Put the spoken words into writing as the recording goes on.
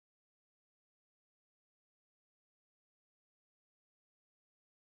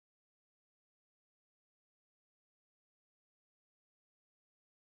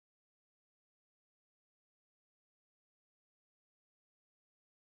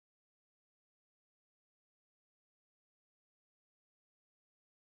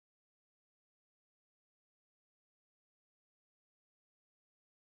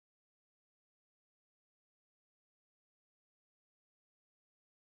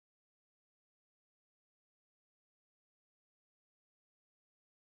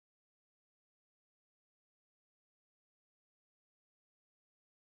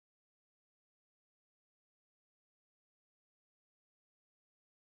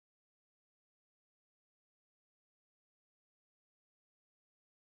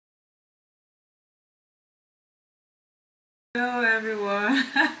Hello everyone.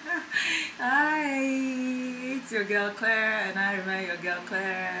 Hi, it's your girl Claire, and I remain your girl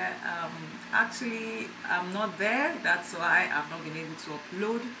Claire. Actually, I'm not there. That's why I've not been able to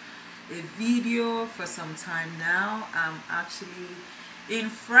upload a video for some time now. I'm actually in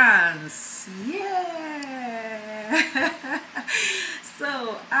France. Yeah.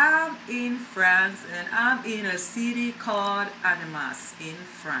 So I'm in France, and I'm in a city called Annemasse in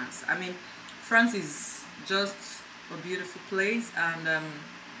France. I mean, France is just a beautiful place, and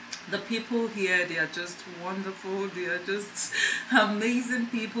the people here, they are just wonderful. They are just amazing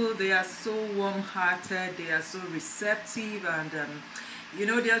people. They are so warm-hearted, they are so receptive, and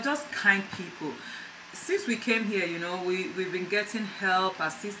they are just kind people. Since we came here, we've been getting help,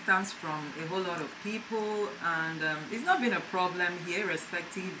 assistance from a whole lot of people, and it's not been a problem here,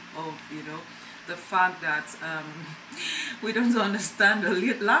 irrespective of the fact that we don't understand the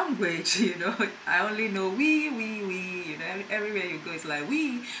language. I only know we. Everywhere you go, it's like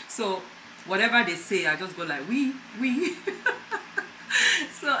we. So whatever they say, I just go like we.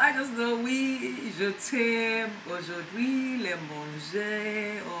 So I just know oui, je t'aime, aujourd'hui, les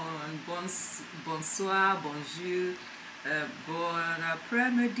manger, bonsoir, bonjour, bon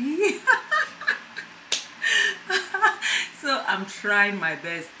après-midi. So I'm trying my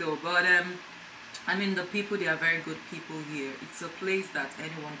best though, but I mean, the people, they are very good people here. It's a place that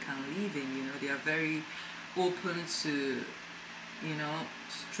anyone can live in. They are very open to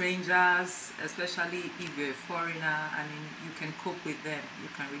strangers, especially if you're a foreigner. I mean, you can cope with them. You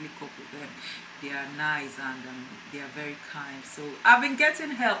can really cope with them. They are nice, and they are very kind. So I've been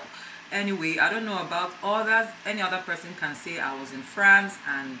getting help anyway. I don't know about others. Any other person can say I was in France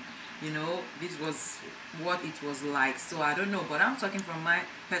and this was what it was like. So I don't know, but I'm talking from my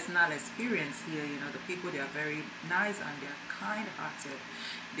personal experience here. The people, they are very nice, and they are kind-hearted.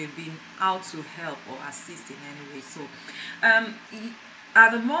 They've been out to help or assist in any way. So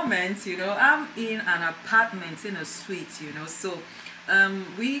at the moment, I'm in an apartment, in a suite. So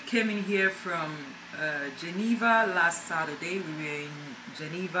we came in here from Geneva last Saturday. We were in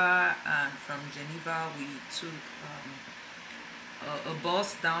Geneva, and from Geneva we took a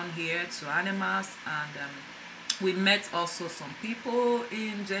bus down here to Annemasse, and we met also some people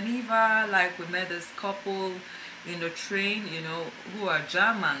in Geneva. Like, we met this couple in the train, who are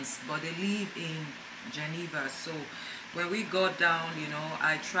Germans, but they live in Geneva. So when we got down,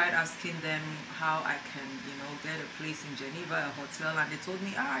 I tried asking them how I can, get a place in Geneva, a hotel, and they told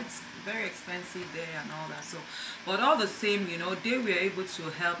me, it's very expensive there and all that. So, but all the same, they were able to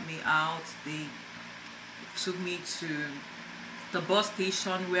help me out. They took me to the bus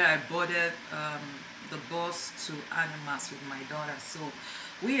station where I boarded the bus to Annemasse with my daughter. So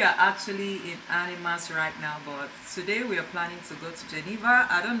we are actually in Annemasse right now, but today we are planning to go to Geneva.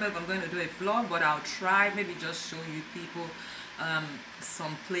 I don't know if I'm going to do a vlog, but I'll try, maybe just show you people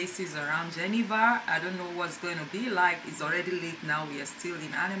some places around Geneva. I don't know what's going to be like. It's already late now. We are still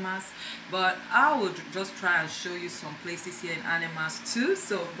in Annemasse, but I will just try and show you some places here in Annemasse too.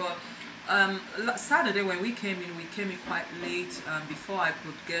 So, but Saturday when we came in quite late, before I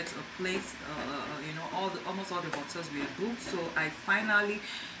could get a place. Almost all the hotels were booked. So I finally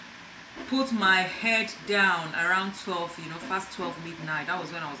put my head down around 12, past 12 midnight. That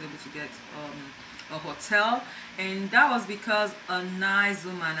was when I was able to get a hotel, and that was because a nice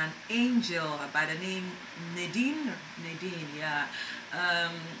woman, an angel by the name Nadine, yeah.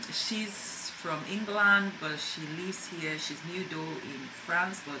 She's from England, but she lives here. She's new though in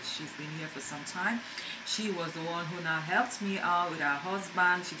France, but she's been here for some time. She was the one who now helped me out with her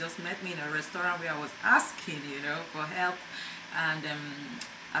husband. She just met me in a restaurant where I was asking, for help and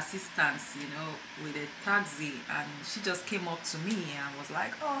assistance, with a taxi, and she just came up to me and was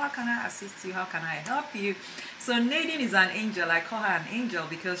like, oh, how can I assist you? How can I help you? So Nadine is an angel. I call her an angel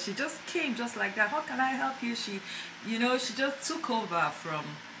because she just came just like that. How can I help you? She just took over from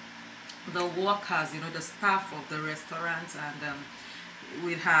the workers, the staff of the restaurant, and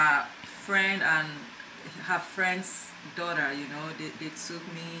with her friend and her friend's daughter, they took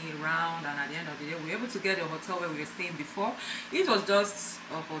me around, and at the end of the day we were able to get a hotel where we were staying before. It was just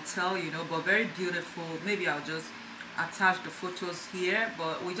a hotel, but very beautiful. Maybe I'll just attach the photos here,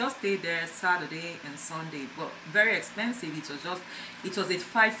 but we just stayed there Saturday and Sunday, but very expensive. It was at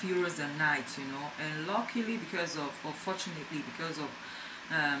 €5 a night, and luckily, fortunately because of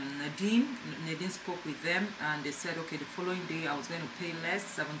Nadine spoke with them, and they said, okay, the following day I was going to pay less,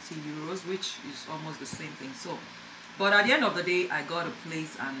 €70, which is almost the same thing. So, but at the end of the day, I got a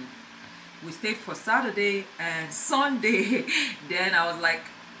place, and we stayed for Saturday and Sunday. Then I was like,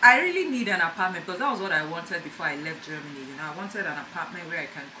 I really need an apartment, because that was what I wanted before I left Germany. I wanted an apartment where I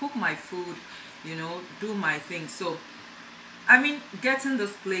can cook my food, do my thing. So I mean, getting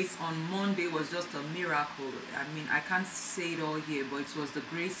this place on Monday was just a miracle. I mean, I can't say it all here, but it was the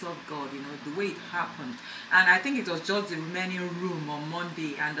grace of God, you know, the way it happened. And I think it was just the remaining room on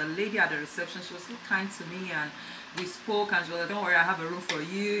Monday. And the lady at the reception, she was so kind to me, and we spoke, and she was like, don't worry, I have a room for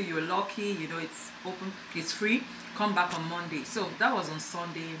you. You're lucky, you know, it's open, it's free. Come back on Monday. So that was on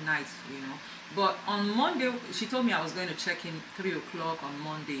Sunday night, you know. But on Monday, she told me I was going to check in 3 o'clock on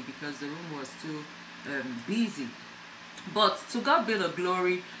Monday because the room was too busy. But to God be the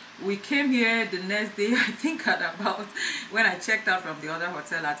glory, we came here the next day, I think at about, when I checked out from the other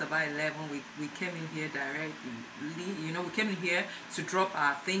hotel at about 11, we came in here directly, you know, we came in here to drop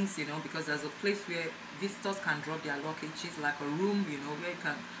our things, you know, because there's a place where visitors can drop their luggages, like a room, you know, where you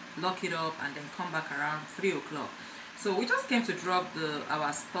can lock it up and then come back around 3 o'clock. So we just came to drop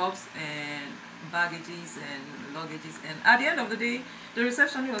our stuffs and baggages and luggages, and at the end of the day, the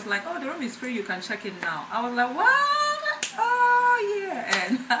receptionist was like, oh, the room is free, you can check in now. I was like, what? Oh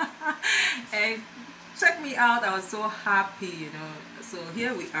yeah. And check me out, I was so happy, you know. So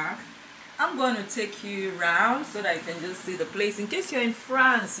here we are. I'm going to take you around so that you can just see the place. In case you're in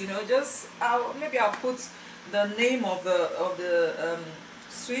France, you know, just maybe I'll put the name of the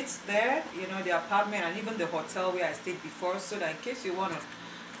suites there, you know, the apartment, and even the hotel where I stayed before, so that in case you want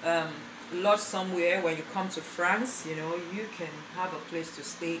to lodge somewhere when you come to France, you know, you can have a place to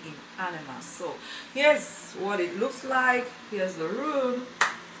stay in Annemasse. So here's what it looks like. Here's the room.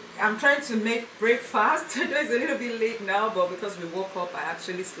 I'm trying to make breakfast. I know it's a little bit late now, but because we woke up, I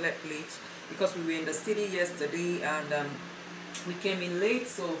actually slept late because we were in the city yesterday, and we came in late,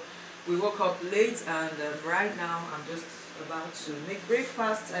 so we woke up late, and right now I'm just about to make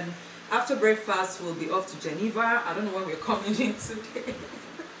breakfast, and after breakfast we'll be off to Geneva. I don't know when we're coming in today.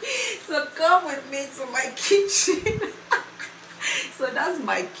 So come with me to my kitchen. So that's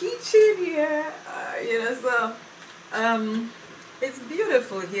my kitchen here, you know. So it's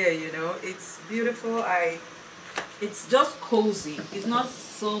beautiful here, you know, it's beautiful. It's just cozy. It's not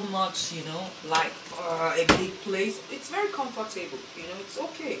so much, you know, like a big place. It's very comfortable, you know. It's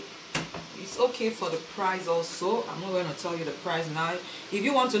okay. It's okay for the price also. I'm not going to tell you the price now. If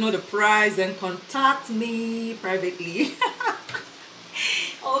you want to know the price, then contact me privately.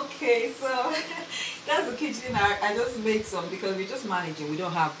 Okay, so that's the kitchen. I just made some because we're just managing. We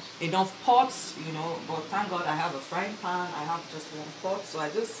don't have enough pots, you know, but thank God I have a frying pan. I have just one pot, so I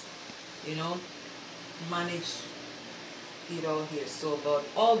just, you know, manage it all here. So, but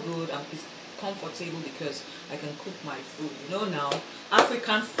all good, and it's comfortable because I can cook my food. You know, now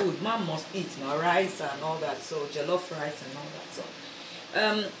African food, man must eat now, rice and all that. So jollof rice and all that.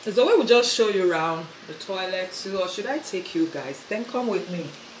 So we will just show you around the toilet too, or should I take you guys? Then come with me.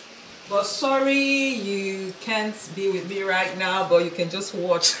 But sorry, you can't be with me right now, but you can just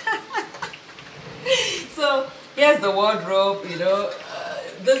watch. So here's the wardrobe, you know.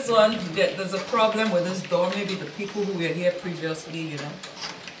 This one, there's a problem with this door. Maybe the people who were here previously, you know,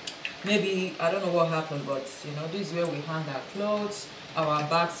 maybe, I don't know what happened, but you know, this is where we hang our clothes. Our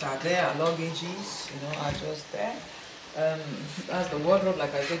bags are there, our luggages, you know, are just there. That's the wardrobe.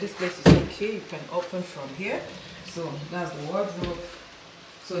 Like I said, this place is okay. You can open from here. So that's the wardrobe.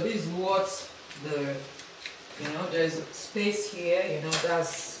 So this is what you know, there's space here, you know,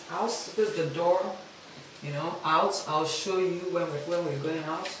 that's house. This is the door, you know, out. I'll show you when we're going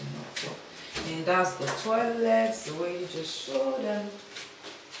out, you know. So, and that's the toilet, the way you just showed them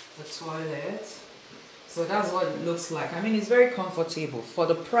the toilet. So that's what it looks like. I mean, it's very comfortable for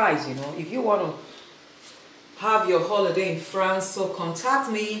the price, you know. If you want to have your holiday in France, so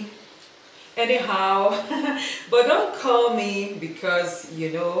contact me anyhow. But don't call me because,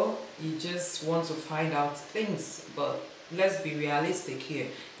 you know, you just want to find out things. But let's be realistic here.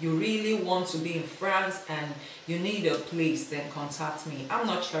 You really want to be in France and you need a place, then contact me. I'm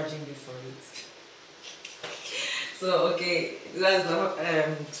not charging you for it. So okay, that's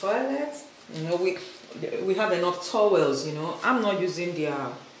the toilet. You know, we have enough towels, you know. I'm not using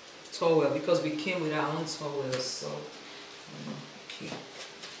their towel because we came with our own towels. So okay.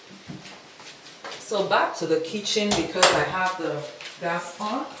 So back to the kitchen because I have the gas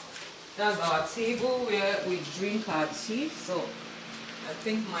on. That's our table where we drink our tea. So I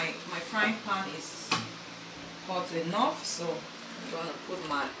think my frying pan is hot enough. So I'm gonna put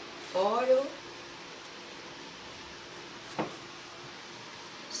my oil.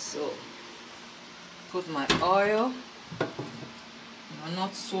 So put my oil. No,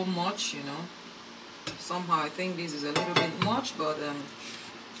 not so much, you know. Somehow I think this is a little bit much, but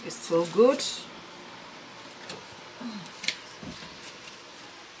it's still good.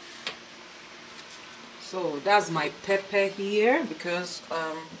 So that's my pepper here because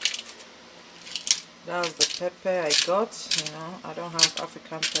That's the pepper I got. You know, I don't have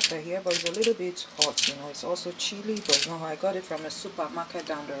African pepper here, but it's a little bit hot. You know, it's also chili, but no, I got it from a supermarket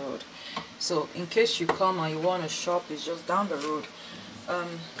down the road. So in case you come and you want to shop, it's just down the road.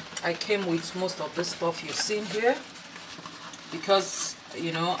 I came with most of this stuff you've seen here because,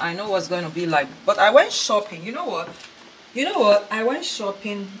 you know, I know what's going to be like. But I went shopping. You know what? I went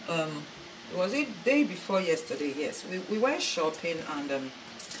shopping. Was it day before yesterday? Yes, we went shopping, and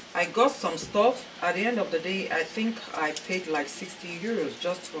I got some stuff. At the end of the day, I think I paid like 60 euros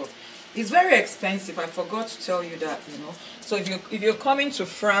just for. It's very expensive. I forgot to tell you that, you know. So if you're coming to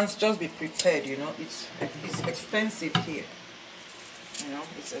France, just be prepared. You know, it's expensive here. You know,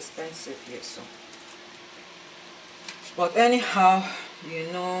 it's expensive here. So, but anyhow, you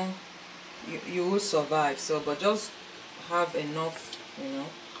know, you will survive. So, but just have enough, you know,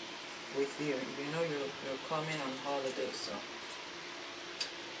 with you. You know, you're coming on holiday.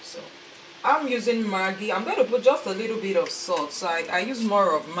 So I'm using Maggi. I'm going to put just a little bit of salt. So I use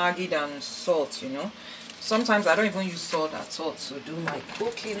more of Maggi than salt, you know. Sometimes I don't even use salt at all to do my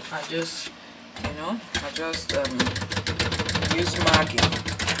cooking. I just, you know, use Maggi.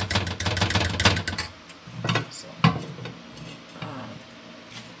 So,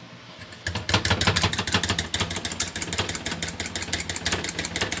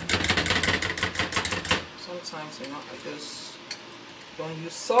 sometimes, you know, I just don't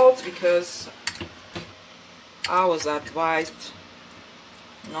use salt because I was advised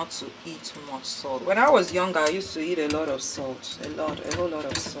not to eat much salt. When I was younger, I used to eat a lot of salt, a whole lot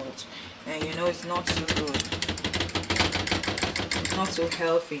of salt, and you know, it's not too good. It's not so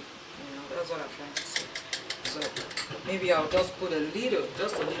healthy. You know, that's what I'm trying to say. So maybe I'll just put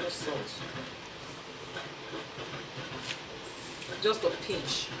just a little salt, just a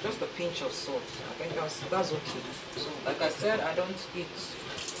pinch of salt. I think that's okay. So like I said, I don't eat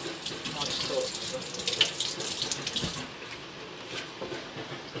much salt.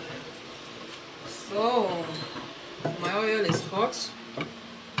 So my oil is hot. So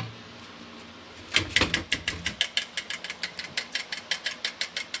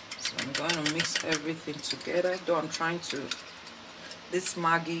I'm going to mix everything together. Though I'm trying to, this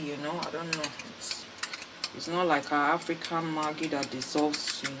Maggi, you know, I don't know. It's not like our African Maggi that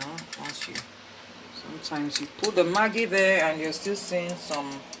dissolves, you know, once you, sometimes you put the Maggi there and you're still seeing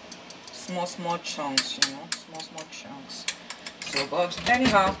some small chunks, you know, small chunks. So, but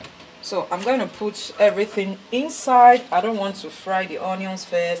anyhow, so I'm going to put everything inside. I don't want to fry the onions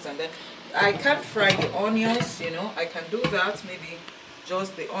first, and then I can't fry the onions, you know. I can do that, maybe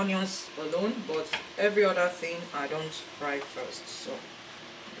just the onions alone, but every other thing I don't fry first. So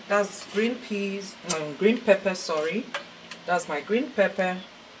that's green pepper, sorry. That's my green pepper.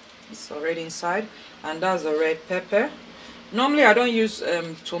 It's already inside. And that's the red pepper. Normally I don't use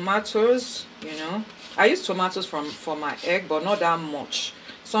tomatoes, you know. I use tomatoes for my egg, but not that much.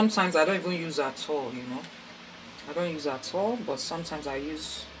 Sometimes I don't even use at all, you know. I don't use at all, but sometimes I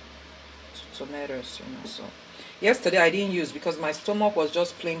use tomatoes, you know. So yesterday I didn't use because my stomach was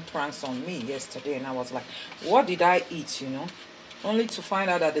just playing pranks on me yesterday, and I was like, what did I eat, you know? Only to find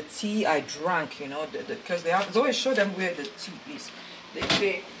out that the tea I drank, you know, because they always show them where the tea is. They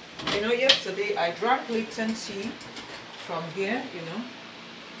say, you know, yesterday I drank Lipton tea from here, you know,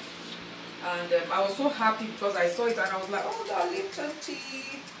 and I was so happy because I saw it and I was like, oh, that Lipton tea,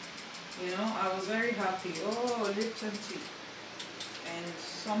 you know, I was very happy. Oh, Lipton tea. And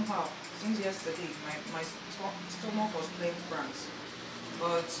somehow, since yesterday, my stomach was playing pranks,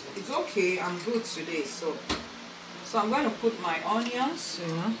 but it's okay. I'm good today. So I'm going to put my onions,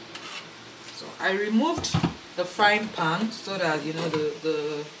 you know. So I removed the frying pan so that, you know,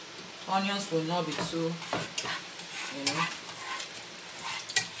 the onions will not be too, you know,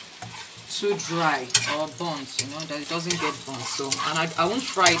 too dry or burnt, you know, that it doesn't get burnt. So, and I won't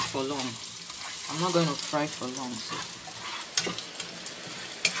fry it for long. I'm not going to fry it for long. So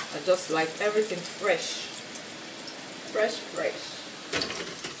I just like everything fresh.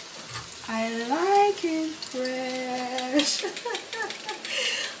 I like it fresh.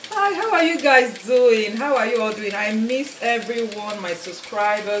 Hi, how are you guys doing? How are you all doing? I miss everyone, my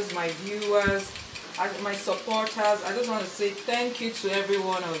subscribers, my viewers, my supporters. I just want to say thank you to every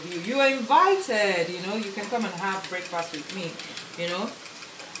one of you. You are invited, you know. You can come and have breakfast with me, you know,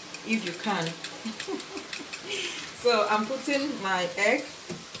 if you can. So I'm putting my egg.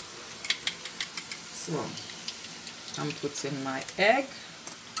 So I'm putting my egg.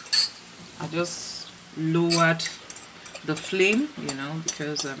 I just lowered the flame, you know,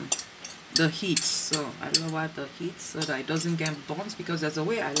 because the heat. So I lowered the heat so that it doesn't get burnt, because there's a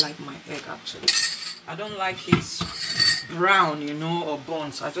way I like my egg actually. I don't like it brown, you know, or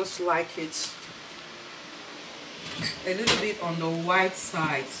burnt. I just like it a little bit on the white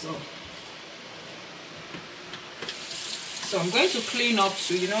side. So I'm going to clean up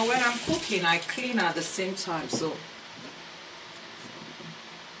too. You know, when I'm cooking, I clean at the same time. So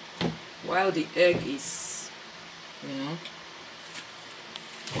while the egg is, you know,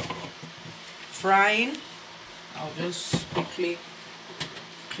 frying, I'll just quickly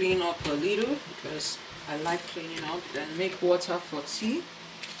clean up a little because I like cleaning up. Then make water for tea.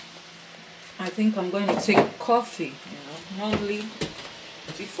 I think I'm going to take coffee, you know. Normally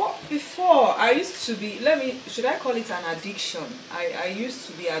before I used to be, should I call it an addiction? I used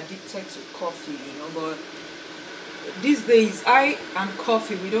to be addicted to coffee, you know, but these days I and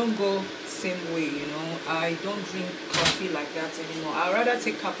coffee, we don't go same way, you know. I don't drink coffee like that anymore. I'd rather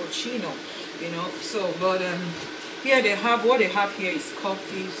take cappuccino, you know. So but here they have, what they have here is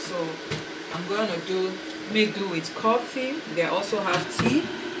coffee, so I'm gonna make do with coffee. They also have tea,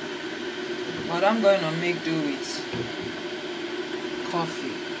 but I'm gonna make do with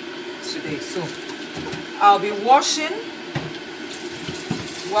coffee today. So I'll be washing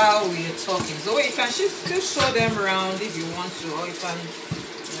while we are talking, so you can still show them around if you want to, or you can,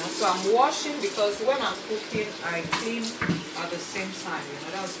 you know. So I'm washing because when I'm cooking, I clean at the same time, you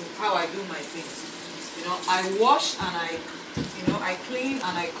know. That's how I do my things, you know. I wash and I clean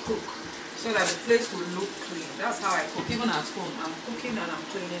and I cook so that the place will look clean. That's how I cook. Even at home, I'm cooking and I'm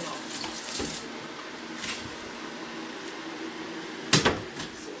cleaning up.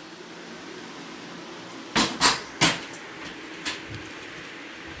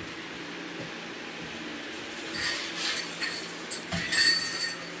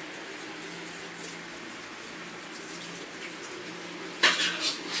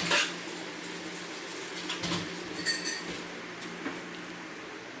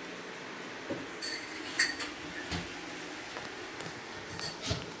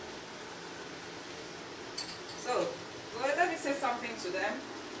 So let me say something to them.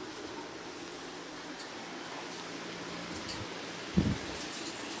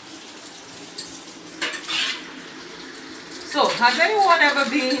 So, has anyone ever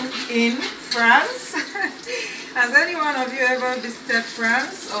been in France? Has any one of you ever visited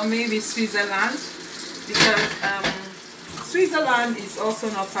France or maybe Switzerland? Because Switzerland is also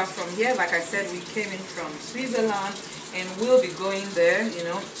not far from here. Like I said, we came in from Switzerland and we'll be going there, you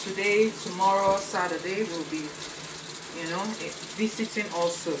know. Today, tomorrow, Saturday, we'll be, you know, visiting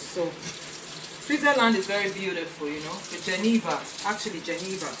also. So Switzerland is very beautiful, you know. Geneva, actually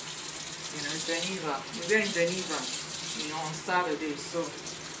Geneva, you know, Geneva. We're in Geneva, you know, on Saturday. So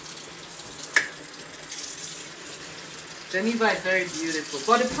Geneva is very beautiful,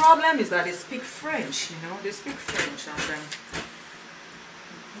 but the problem is that they speak French, you know. They speak French, and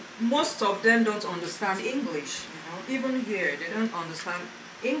most of them don't understand English, you know. Even here, they don't understand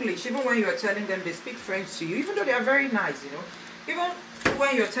English. Even when you're telling them, they speak French to you, even though they are very nice, you know. Even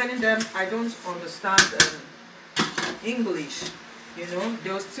when you're telling them, I don't understand English, you know,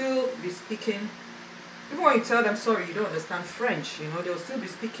 they'll still be speaking. Even when you tell them, sorry, you don't understand French, you know, they'll still be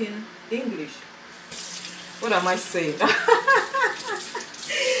speaking English. What am I saying?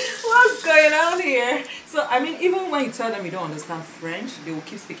 What's going on here? So, I mean, even when you tell them you don't understand French, they will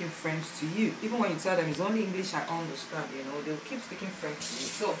keep speaking French to you. Even when you tell them it's only English I understand, you know, they'll keep speaking French to you.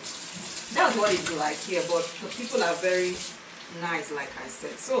 So, that's what it's like here. But the people are very nice, like I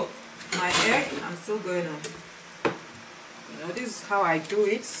said. So, my egg, I'm still going to, you know, this is how I do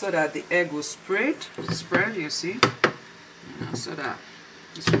it so that the egg will spread, you see, you know, so that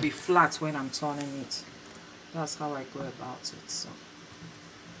this will be flat when I'm turning it. That's how I go about it. So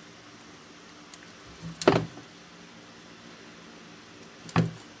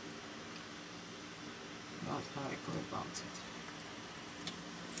that's how I go about it.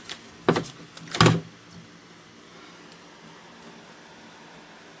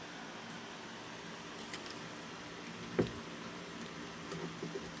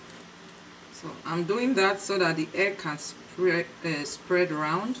 So I'm doing that so that the egg can spread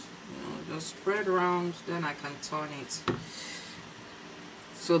around. Just spread around, then I can turn it.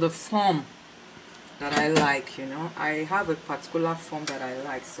 So the form that I like, you know, I have a particular form that I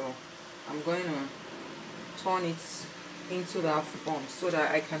like, so I'm going to turn it into that form so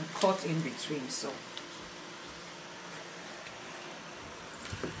that I can cut in between. So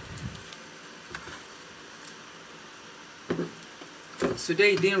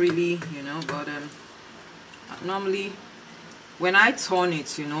today it didn't really, you know, but normally when I turn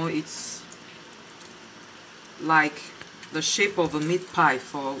it, you know, it's like the shape of a meat pie.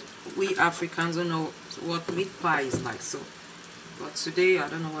 For we Africans don't know what meat pie is like. So, but today I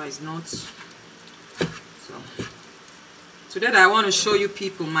don't know why it's not. So today I want to show you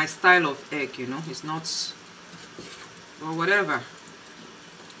people my style of egg. You know, it's not or whatever,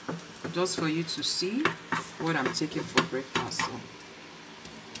 just for you to see what I'm taking for breakfast.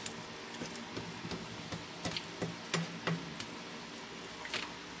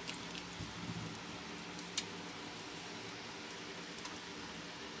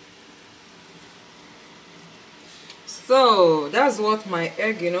 So that's what my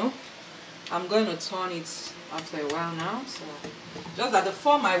egg, you know, I'm going to turn it after a while now. So just that the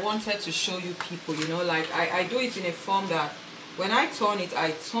form I wanted to show you people, you know, like I do it in a form that when I turn it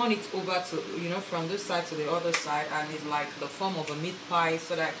over to, you know, from this side to the other side, and it's like the form of a meat pie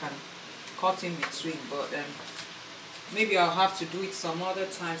so that I can cut in between. But maybe I'll have to do it some other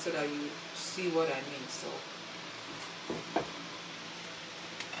time so that you see what I mean. So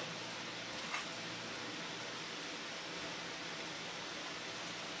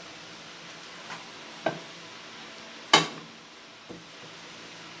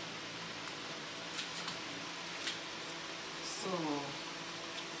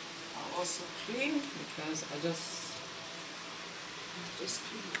I'll also clean because I just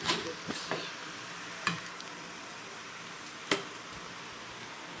clean a little bit.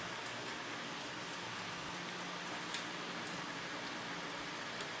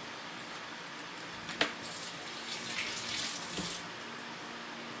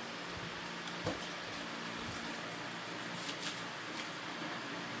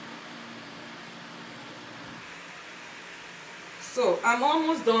 So I'm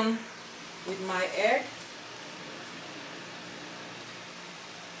almost done with my egg.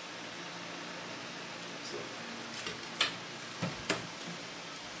 So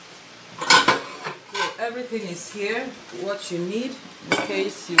everything is here, what you need in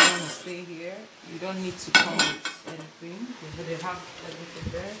case you want to stay here. You don't need to come with anything. They have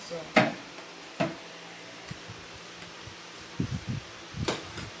everything there.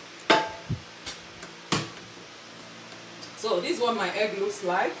 So this is what my egg looks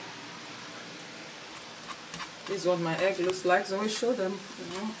like. This is what my egg looks like. So we show them, you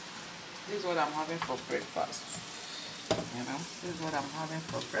know, this is what I'm having for breakfast. You know, this is what I'm having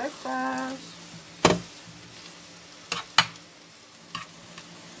for breakfast.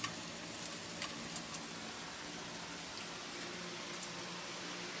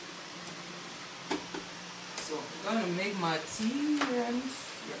 So I'm gonna make my tea and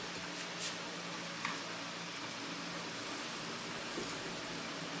yeah.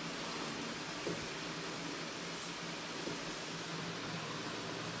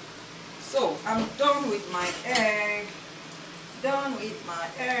 So I'm done with my egg. Done with my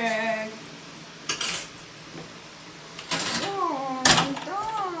egg. Oh, I'm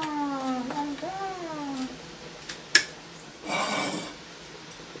done. I'm done.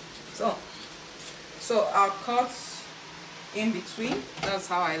 So I'll cut in between. That's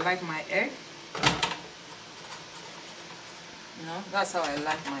how I like my egg. You know, that's how I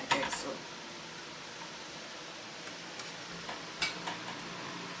like my egg.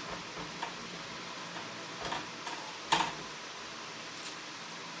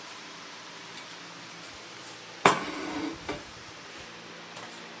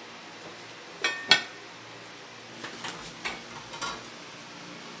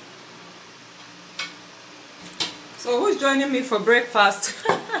 So who's joining me for breakfast?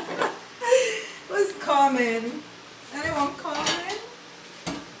 Who's coming? Anyone coming?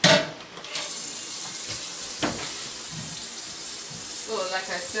 So like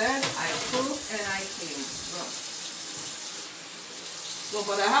I said, I cook and I clean. So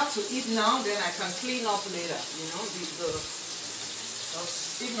but I have to eat now, then I can clean up later. You know, if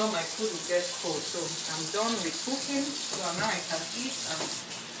not my food will get cold. So I'm done with cooking. So now I can eat and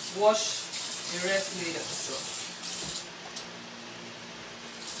wash the rest later.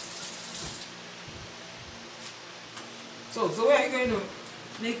 So Zoe, are you going to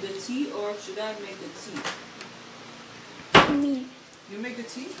make the tea or should I make the tea? Me. You make the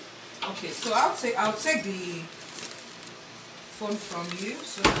tea? Okay, so I'll take the phone from you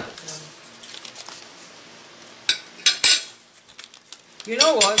so that you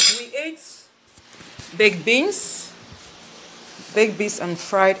know what? We ate baked beans and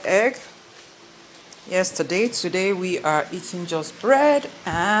fried egg yesterday. Today we are eating just bread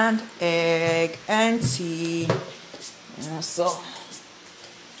and egg and tea. So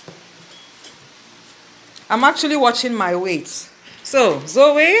I'm actually watching my weight. So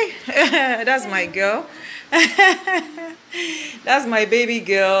Zoe, that's my girl. That's my baby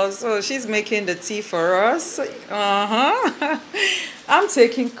girl. So she's making the tea for us. I'm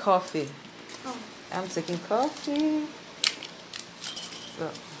taking coffee. I'm taking coffee.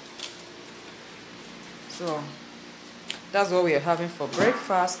 So that's what we are having for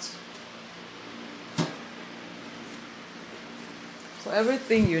breakfast.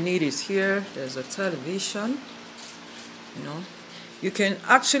 everything you need is here. There's a television, you know. You can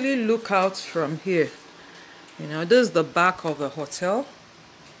actually look out from here. You know, this is the back of the hotel.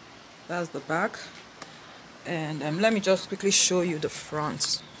 That's the back. And let me just quickly show you the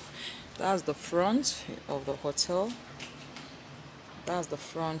front. That's the front of the hotel. That's the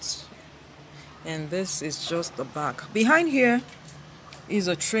front. And this is just the back. Behind here is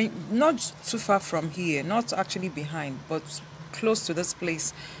a train, not too far from here, not actually behind, but close to this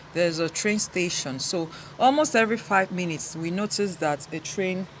place. There's a train station. So almost every 5 minutes we notice that a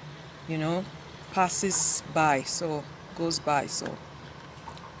train, you know, passes by, so goes by. So,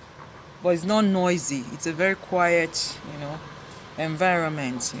 but it's not noisy. It's a very quiet, you know,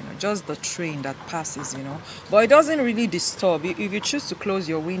 environment, you know, just the train that passes, you know, but it doesn't really disturb. If you choose to close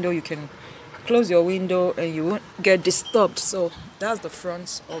your window, you can close your window and you won't get disturbed. So that's the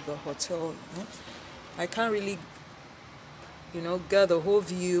front of the hotel, you know. I can't really, you know, get the whole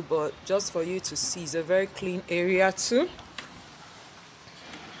view, but just for you to see, it's a very clean area too.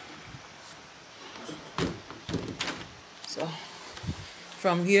 So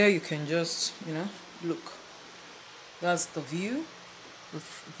from here you can just, you know, look. That's the view.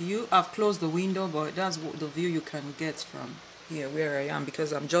 I've closed the window, but that's the view you can get from here where I am,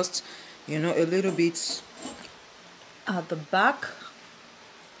 because I'm just, you know, a little bit at the back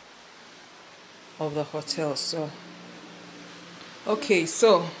of the hotel. So okay,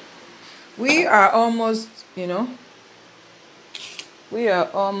 so we are almost, you know, we are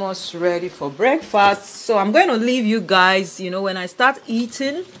almost ready for breakfast. So I'm going to leave you guys, you know, when I start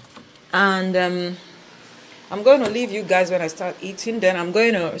eating, and I'm going to leave you guys when I start eating. Then I'm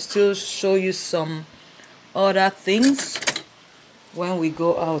going to still show you some other things when we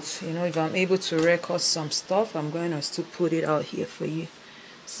go out. You know, if I'm able to record some stuff, I'm going to still put it out here for you.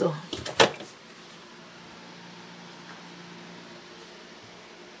 So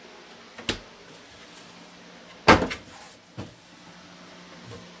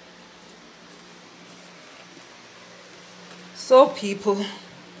people,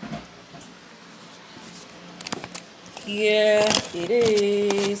 here it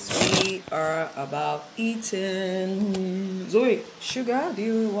is. We are about eating. Zoe, sugar? Do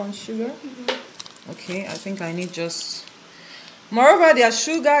you want sugar? Okay, I think I need just... Moreover, their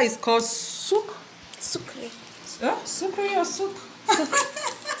sugar is called suk. Sukri. Sukri or suk?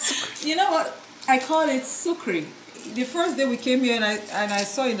 You know what? I call it sukri. The first day we came here and I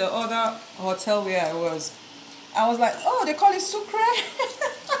saw in the other hotel where I was like, oh, they call it sucre.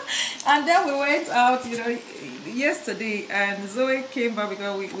 And then we went out, you know, yesterday, and Zoe came back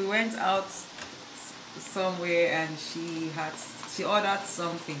because we went out somewhere, and she ordered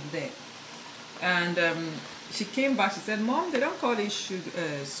something there, and she came back. She said, Mom, they don't call it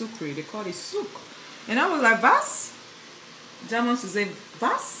sucre, they call it souk. And I was like, was? Germans would say,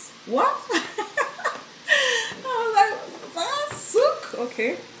 was? What? I was like, was? Souk?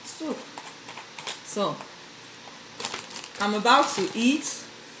 Okay, souk. So I'm about to eat.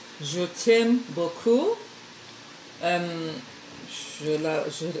 Je t'aime beaucoup.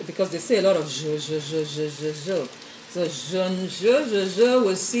 Because they say a lot of je. So je.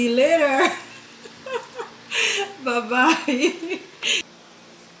 We'll see you later. Bye bye.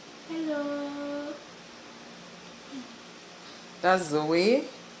 Hello. That's the way.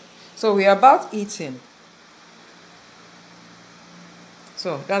 So we're about eating.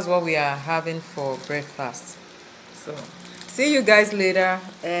 So that's what we are having for breakfast. So see you guys later,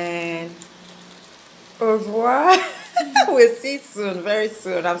 and au revoir. We'll see you soon, very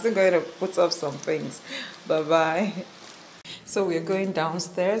soon. I'm still going to put up some things. Bye bye. So we're going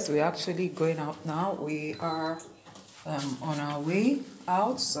downstairs. We're actually going out now. We are on our way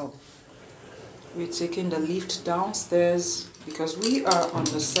out. So we're taking the lift downstairs because we are on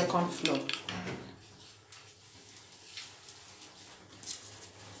the second floor.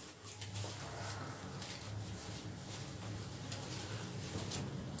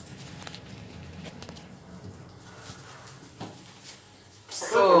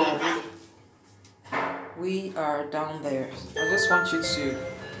 So we are down there. I just want you to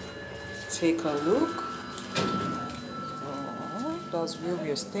take a look. That's where we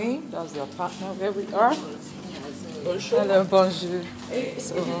are staying. That's the apartment where we are. Hello, bonjour.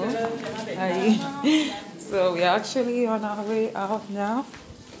 So we're actually on our way out now.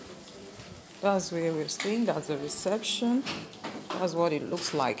 That's where we're staying. That's the reception. That's what it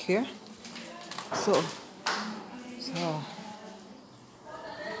looks like here. So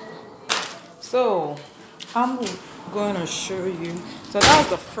I'm going to show you. So that's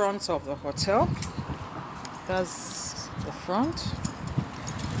the front of the hotel. That's the front.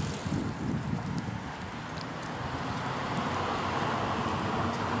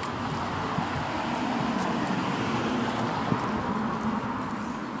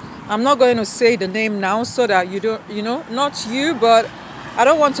 I'm not going to say the name now so that you don't, you know, not you, but I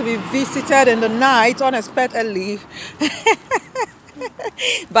don't want to be visited in the night unexpectedly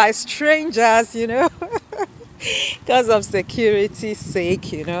by strangers, you know, because of security's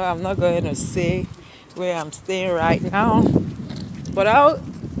sake, you know. I'm not going to say where I'm staying right now, but I'll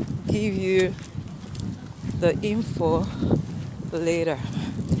give you the info later.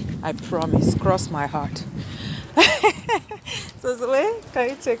 I promise, cross my heart. So Zoe, can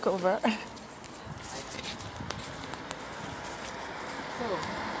you take over? So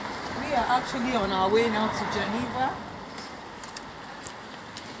we are actually on our way now to Geneva.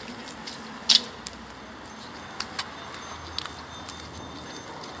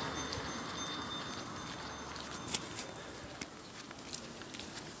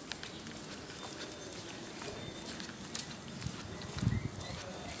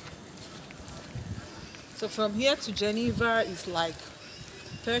 So from here to Geneva is like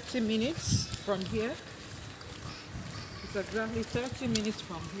 30 minutes from here. It's exactly 30 minutes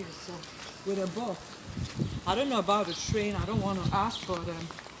from here. So with a bus. I don't know about the train. I don't want to ask for them.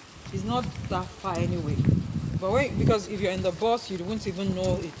 It's not that far anyway. But wait, because if you're in the bus, you won't even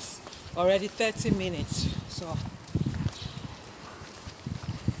know it's already 30 minutes. So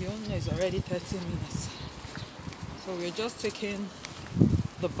you don't know it's already 30 minutes. So we're just taking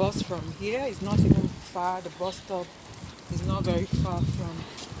the bus from here. It's not even far. The bus stop is not very far from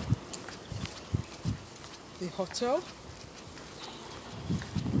the hotel.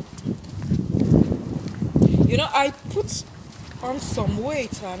 You know, I put on some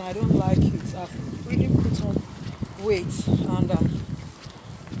weight and I don't like it. I've really put on weight and I'm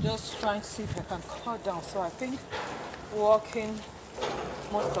just trying to see if I can cut down. So I think walking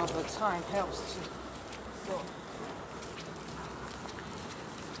most of the time helps too. So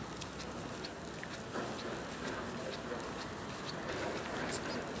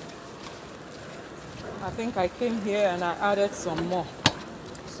I think I came here and I added some more.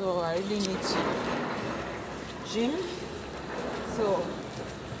 So I really need to gym. So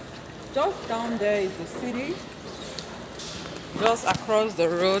just down there is the city. Just across the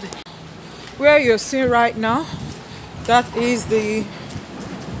road. Where you're seeing right now, that is the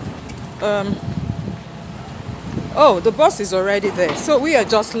oh, the bus is already there. So we are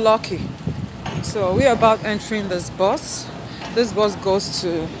just lucky. So we are about entering this bus. This bus goes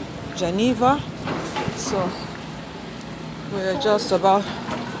to Geneva. So we're just about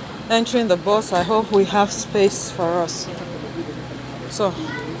entering the bus. I hope we have space for us. So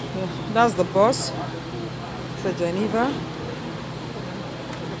yeah, that's the bus for Geneva.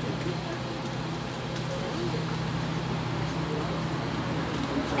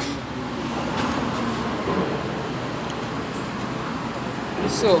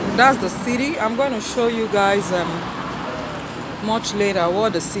 So that's the city. I'm going to show you guys much later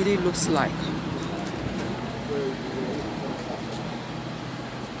what the city looks like.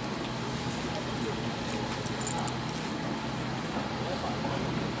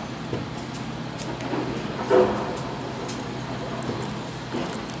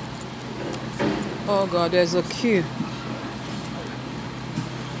 Oh God, there's a queue.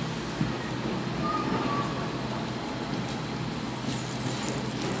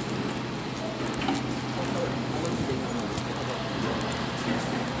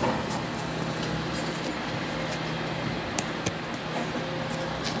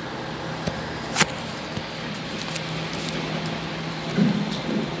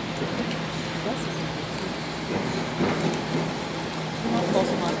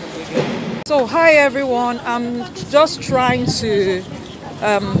 So hi everyone, I'm just trying to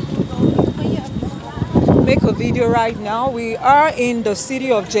make a video right now. We are in the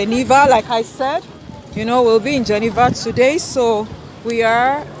city of Geneva, like I said. You know, we'll be in Geneva today, so we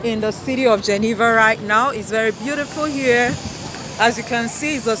are in the city of Geneva right now. It's very beautiful here. As you can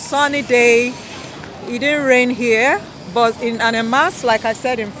see, it's a sunny day. It didn't rain here, but in Annemasse, like I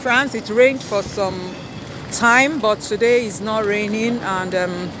said, in France, it rained for some time, but today it's not raining, and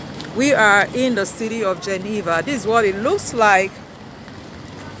we are in the city of Geneva. This is what it looks like.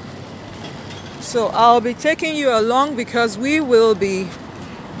 So I'll be taking you along because we will be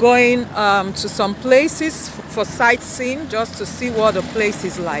going to some places for sightseeing, just to see what the place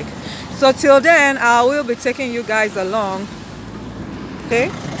is like. So till then, I will be taking you guys along. Okay?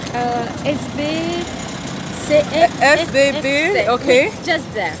 SBB, okay. It's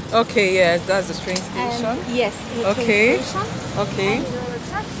just there. Okay, yes, that's the train station. And yes, okay. Train station. Okay. And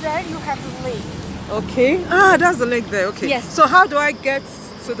just there you have the lake. Okay. Ah, that's the lake there. Okay. Yes. So how do I get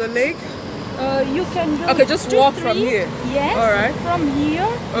to the lake? You can go. Okay, just walk from here. Yes. All right. From here.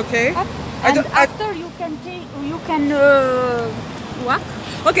 Okay. Up, and after you can take, you can What?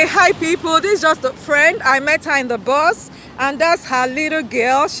 Okay, hi people. This is just a friend. I met her in the bus, and that's her little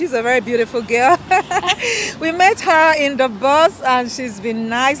girl. She's a very beautiful girl. We met her in the bus, and she's been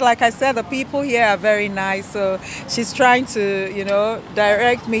nice. Like I said, the people here are very nice. So she's trying to, you know,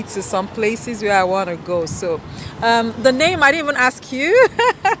 direct me to some places where I want to go. So the name I didn't even ask you.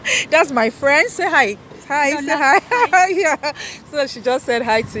 That's my friend. Say hi. Hi, say hi. Hi. Yeah. So she just said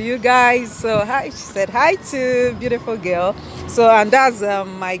hi to you guys. So hi, she said hi to beautiful girl. So and that's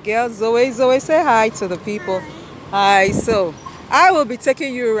my girl Zoe. Zoe, say hi to the people. Hi. So I will be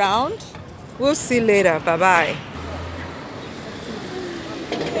taking you around. We'll see later. Bye bye.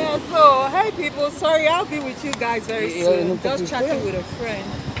 Yeah. So hi people. Sorry, I'll be with you guys very soon. Just chatting with a friend.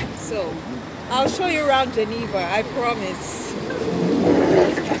 So I'll show you around Geneva. I promise.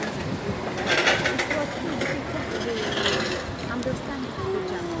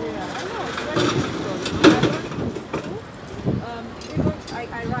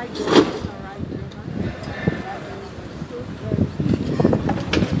 I ride German.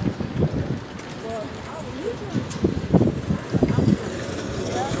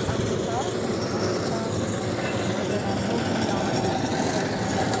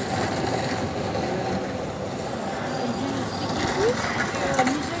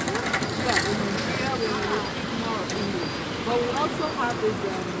 But we also have this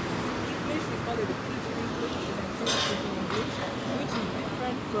English, we call it the pidgin English, which is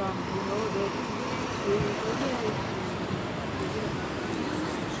different from, you know, the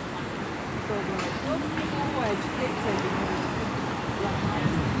so those people who are educated, you know,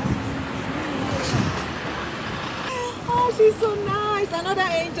 oh, she's so nice. Another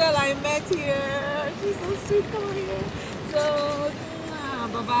angel I met here. She's so sweet over here. So,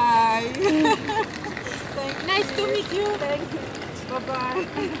 bye-bye. Nice to meet you. Thank you. Bye-bye.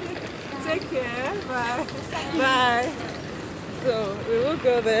 Take care. Bye. Bye. So we will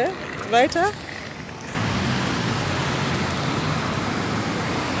go there later.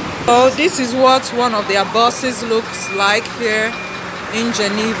 So this is what one of their buses looks like here in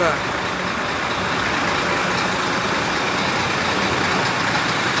Geneva.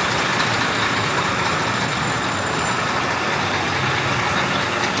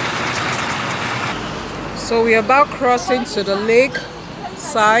 So we are about crossing to the lake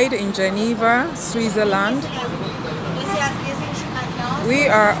side in Geneva, Switzerland. We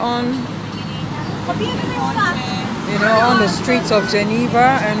are on, you know, on the streets of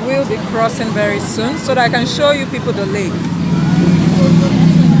Geneva, and we'll be crossing very soon so that I can show you people the lake.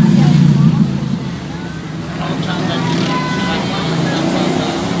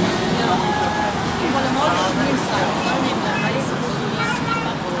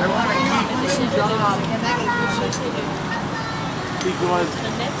 Because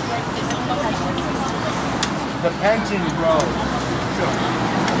the pension grows.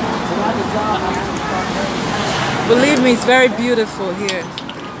 Believe me, it's very beautiful here.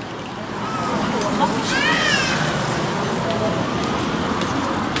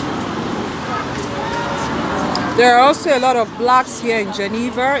 There are also a lot of blacks here in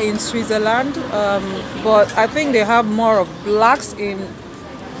Geneva, in Switzerland, but I think they have more of blacks in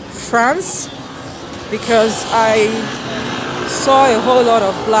France, because I saw a whole lot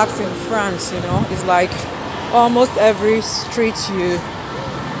of blacks in France, you know. It's like almost every street you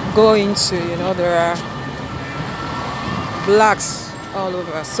go into, you know, there are blacks all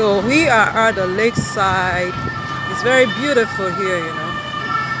over. So we are at the lakeside. It's very beautiful here, you know.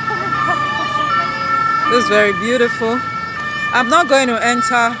 It's very beautiful. I'm not going to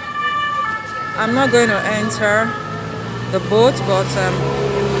enter the boat, but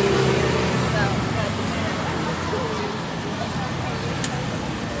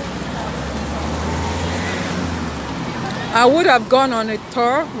I would have gone on a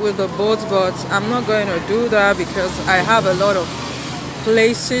tour with the boat, but I'm not going to do that because I have a lot of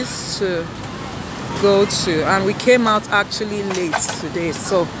places to go to, and we came out actually late today.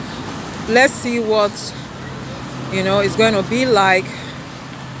 So let's see what, you know, it's going to be like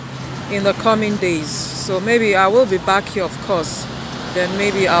in the coming days. So maybe I will be back here, of course. Then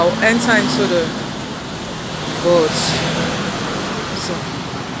maybe I'll enter into the boat.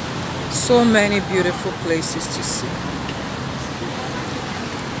 So many beautiful places to see.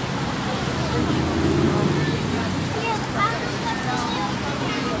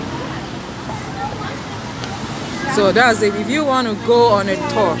 So that's it. If you want to go on a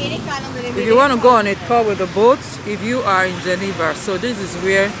tour, with the boat, if you are in Geneva, so this is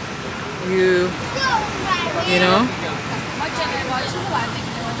where you know,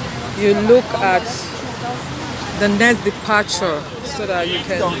 you look at the next departure so that you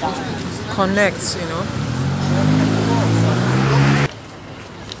can connect, you know.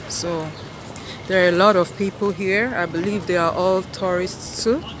 So there are a lot of people here. I believe they are all tourists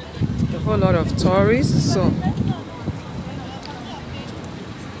too. A whole lot of tourists.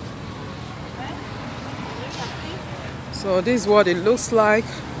 So this is what it looks like.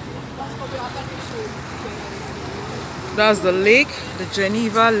 That's the lake, the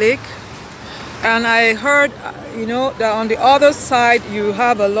Geneva Lake. And I heard, you know, that on the other side you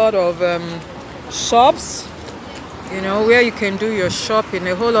have a lot of shops, you know, where you can do your shopping,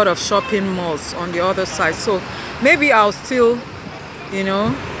 a whole lot of shopping malls on the other side. So maybe I'll still, you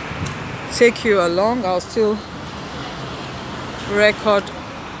know, take you along. I'll still record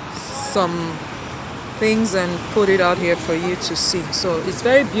some things and put it out here for you to see. So it's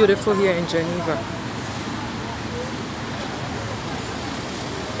very beautiful here in Geneva.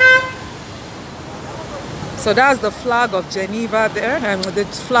 So that's the flag of Geneva there, and the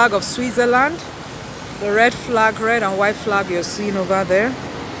flag of Switzerland. The red flag, red and white flag you're seeing over there.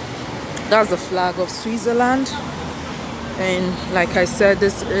 That's the flag of Switzerland. And like I said,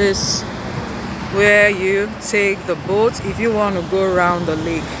 this is where you take the boat if you want to go around the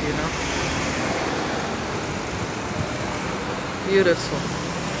lake, you know. Beautiful.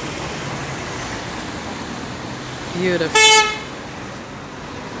 Beautiful.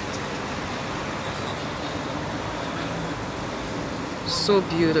 So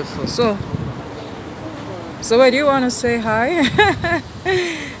beautiful. So where do you want to say hi?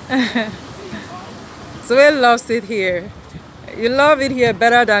 So we loves it here. You love it here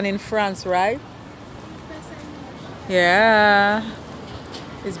better than in France, right? Yeah.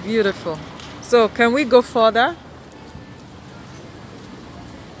 It's beautiful. So can we go further?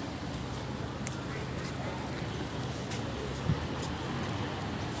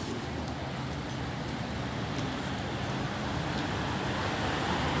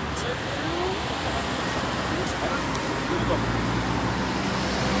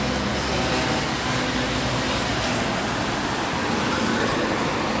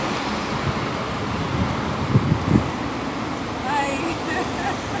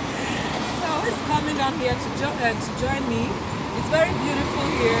 Here to join me. It's very beautiful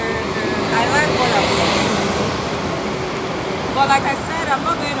here. I like what I'm seeing. But like I said, I'm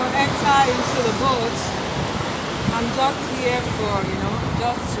not going to enter into the boat. I'm just here for, you know,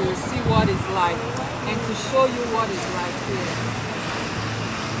 just to see what it's like and to show you what it's like here.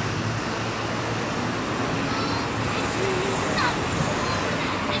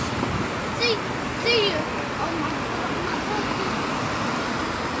 See you. Oh my God.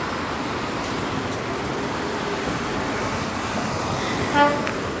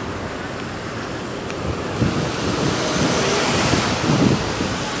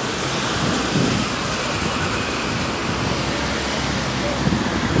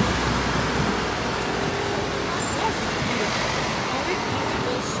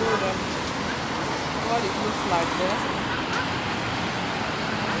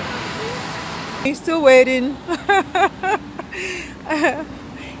 He's still waiting.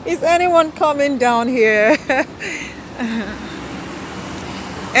 Is anyone coming down here?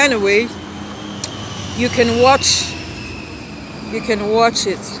 Anyway, you can watch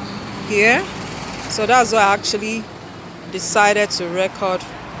it here. So that's why I actually decided to record,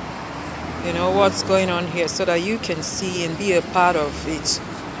 you know, what's going on here so that you can see and be a part of it.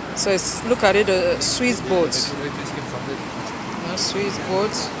 So it's, look at it, a Swiss boat. Swiss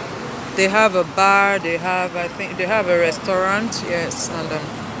boat. They have a bar, they have, I think they have a restaurant, yes, and you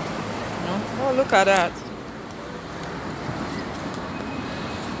know, oh, look at that.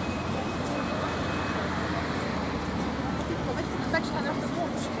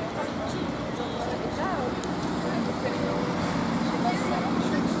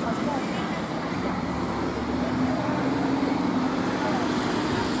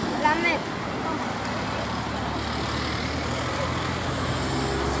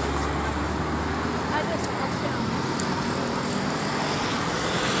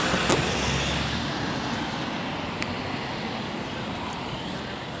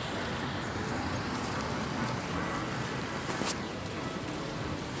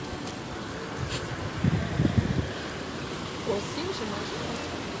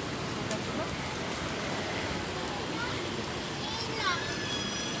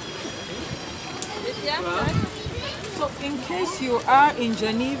 So in case you are in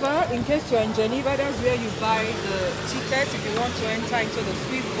Geneva, that's where you buy the ticket if you want to enter into the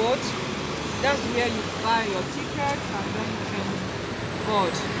Swiss boat. That's where you buy your ticket and then you can board.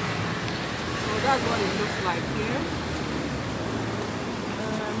 So that's what it looks like here.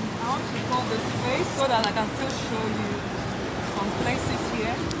 I want to call this space so that I can still show you some places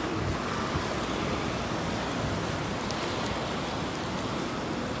here.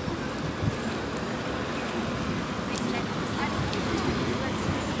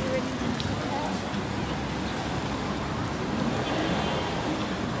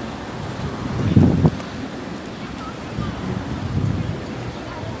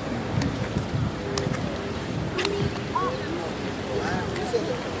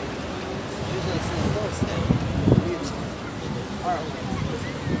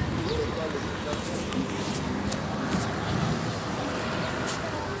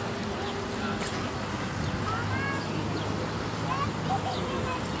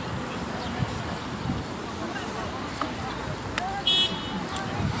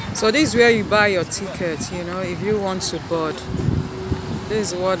 So this is where you buy your ticket, you know, if you want to board.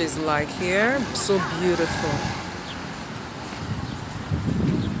 This is what it's like here. So beautiful.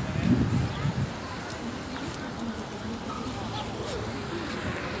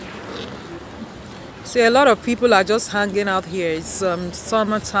 See, a lot of people are just hanging out here. It's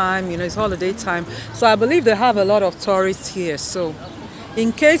summertime, you know, it's holiday time. So I believe they have a lot of tourists here. So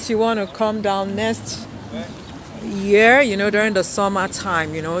in case you want to come down next year, you know, during the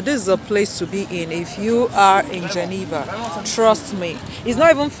summertime, you know, this is a place to be in if you are in Geneva. Trust me. It's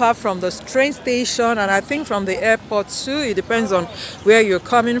not even far from the train station, and I think from the airport too. It depends on where you're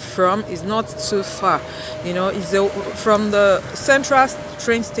coming from. It's not too far. You know, from the central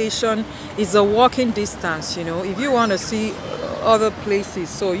train station, it's a walking distance, you know, if you want to see other places.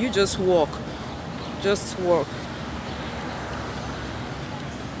 So you just walk. Just walk.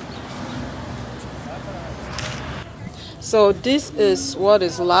 So this is what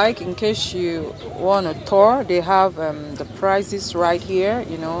it's like in case you want a tour. They have the prices right here,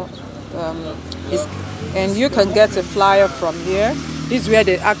 you know, and you can get a flyer from here. This is where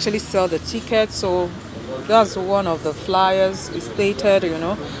they actually sell the tickets. So that's one of the flyers. It's stated, you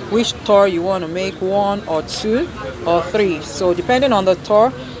know, which tour you want to make, 1 or 2 or 3. So depending on the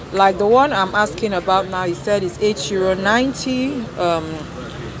tour, like the one I'm asking about now, he said it's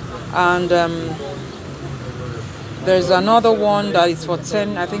 €8.90, there's another one that is for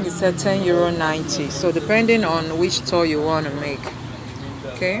 10, I think it said €10.90. So depending on which tour you want to make.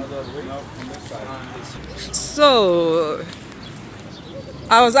 Okay. So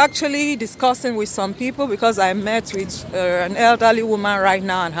I was actually discussing with some people because I met with an elderly woman right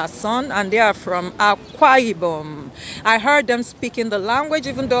now and her son, and they are from Akwa Ibom. I heard them speaking the language,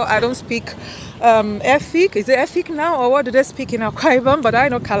 even though I don't speak Efik. Is it Efik now, or what do they speak in Akwa Ibom? But I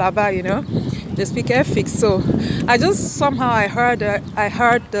know Calabar, you know. They speak Efik, so I just somehow I heard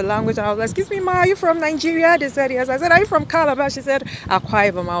the language, and I was like, "Excuse me, ma, are you from Nigeria?" They said yes. I said, "Are you from Calabar?" She said, "Akwa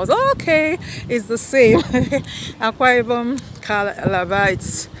Ibom." I was okay, it's the same. Akwa Ibom, Calabar,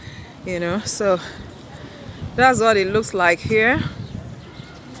 it's, you know. So that's what it looks like here.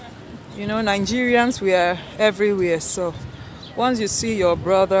 You know, Nigerians, we are everywhere. So once you see your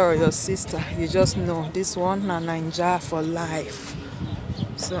brother or your sister, you just know this one na Naija for life.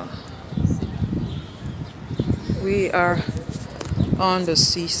 So we are on the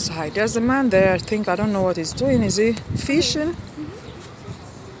seaside. There's a man there. I don't know what he's doing. Is he fishing?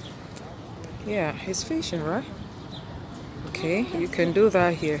 Yeah, he's fishing, right? Okay, you can do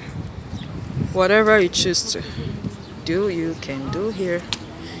that here. Whatever you choose to do, you can do here.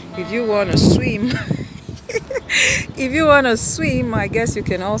 If you want to swim, if you want to swim, I guess you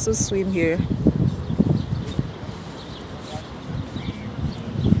can also swim here.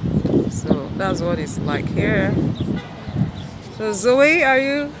 So that's what it's like here. So Zoe, are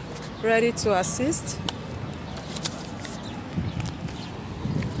you ready to assist?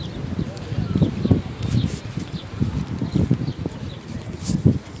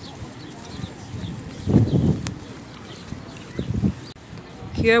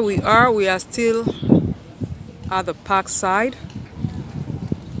 Here we are still at the park side.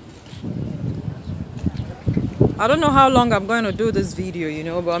 I don't know how long I'm going to do this video, you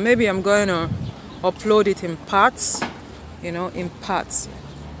know, but maybe I'm going to upload it in parts, you know, in parts,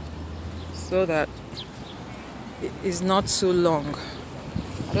 so that it is not too long.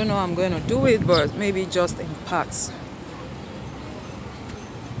 I don't know how I'm going to do it, but maybe just in parts.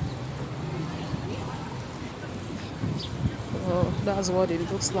 So that's what it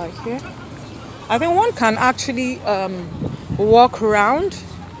looks like here. I think one can actually walk around,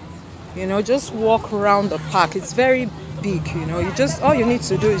 you know, just walk around the park. It's very big, you know. All you need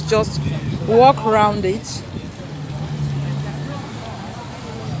to do is just walk around it.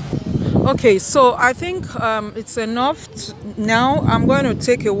 Okay, so I think it's enough. Now I'm going to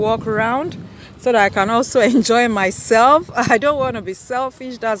take a walk around so that I can also enjoy myself. I don't want to be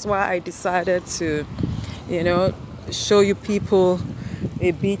selfish. That's why I decided to, you know, show you people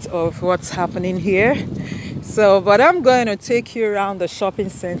a bit of what's happening here. So, but I'm going to take you around the shopping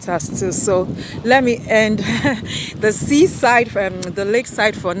centers too. So let me end the seaside, the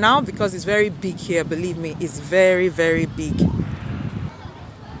lakeside for now, because it's very big here. Believe me, it's very, very big.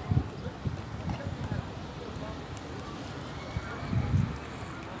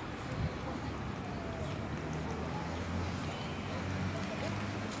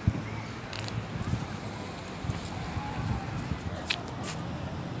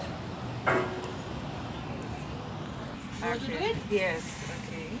 Yes,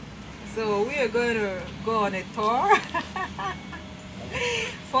 okay. So we are going to go on a tour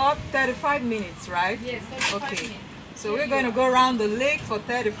for 35 minutes, right? Yes, 35 okay. minutes. So we're going to go around the lake for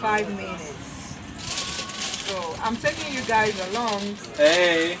 35 minutes. So I'm taking you guys along.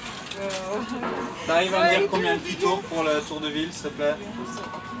 Hey! So, T'arrives à me dire combien de tours pour le tour de ville, s'il te plaît?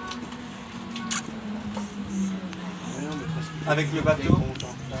 Avec le bateau?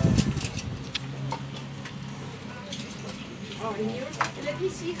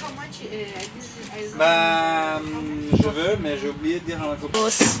 Bah, je veux, mais j'ai oublié de dire un peu.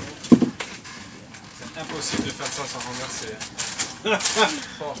 C'est impossible de faire ça sans renverser.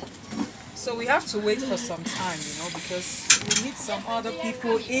 so we have to wait for some time, you know, because we need some other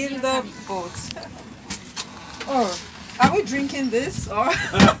people in the boat. Oh, are we drinking this or?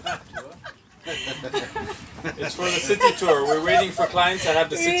 It's for the city tour. We're waiting for clients that have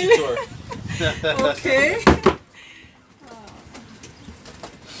the city tour. Okay.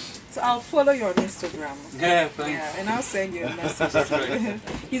 So I'll follow you on Instagram. Yeah, thanks. Yeah, and I'll send you a message. That's great.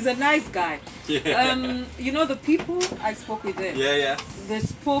 He's a nice guy. Yeah. You know the people I spoke with them. Yeah, yeah. They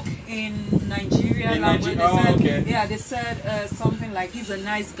spoke in Nigeria. In language. Nigeria? They said, Oh, okay. Yeah, they said something like he's a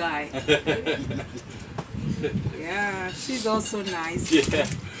nice guy. Yeah, she's also nice. Yeah.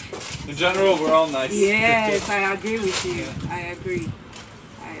 In general, we're all nice. Yes, I agree with you. I agree.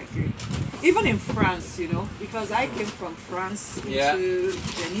 Even in France, you know, because I came from France into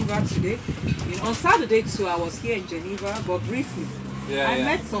Geneva today. You know, on Saturday too, I was here in Geneva, but briefly. I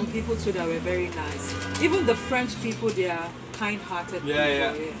met some people too that were very nice. Even the French people, they are kind-hearted people.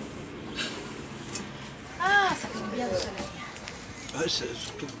 Yeah. Ah, ça fait bien le soleil. Ouais,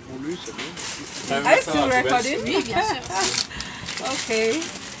 surtout pour lui, c'est bien. Are you still recording? Oui, bien sûr. Okay.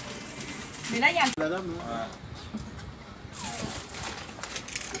 Mais là, il y a La dame, hein. Ouais.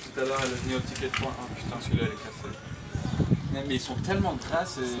 Tout à l'heure, elle est venue au ticket de point. Oh putain, celui-là, il est cassé. Mais ils sont tellement gras,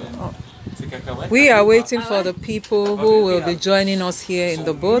 c'est cacahuètes. We are waiting for the people who will be joining us here in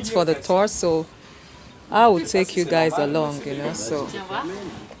the boat for the tour, so I will take you guys along, you know. So, Viens voir.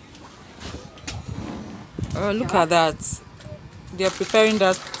 oh, look at that. They are preparing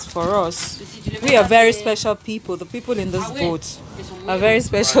that for us. We are very special people. The people in this boat are very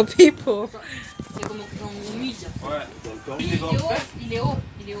special people. C'est comme on humide. Ouais. Il est haut, il est haut,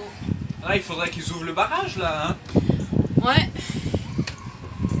 il est haut. Ah, il faudrait qu'ils ouvrent le barrage là, hein. Ouais.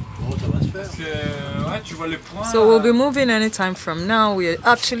 Bon, ça va se faire. Parce que, ouais, tu vois les points. So we'll be moving anytime from now. We are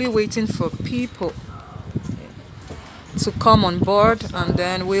actually waiting for people to come on board, and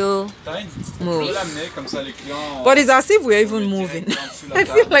then we'll move. peux l'amener comme ça les clients. But it's as if we're even moving. I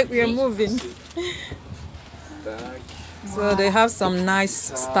feel like we are moving. So they have some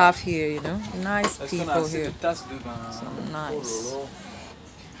nice staff here, you know, nice people here. Some nice.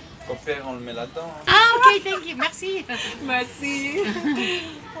 Ton père, on le met là-dedans. Ah, ok, thank you, merci. Merci.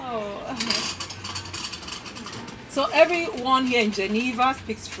 Oh. So everyone here in Geneva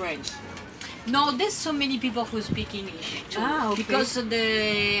speaks French. No, there's so many people who speak English too. Ah, okay. Because of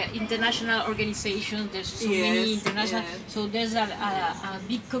the international organization, there's so many international. yes. So there's a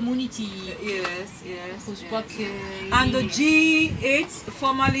big community Yes. who speak. And the G8,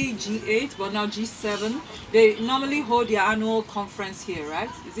 formerly G8, but now G7, they normally hold their annual conference here,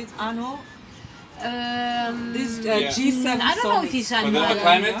 right? Is it annual? This G7 I don't know if it's For the annual.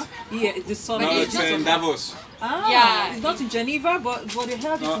 climate? Yeah, the summit. No, it's in Davos. Ah, Yeah. it's not in Geneva, but they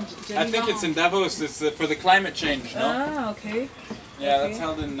held No, it in Geneva. I think it's in Davos. It's for the climate change, no? Ah, okay. Yeah, okay. that's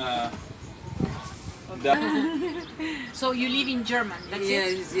held in So you live in German, that's it?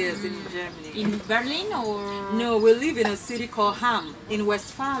 Yes, in Germany. In Berlin or? No, we live in a city called Hamm in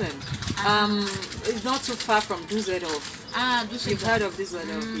Westphalen. It's not too far from Düsseldorf. Ah, You've Düsseldorf. heard of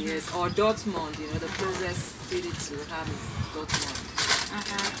Düsseldorf, yes, or Dortmund. You know, the closest city to Hamm is Dortmund.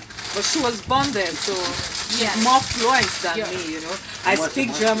 But she was born there, so Yeah. she's more fluent than Yeah. me. You know, I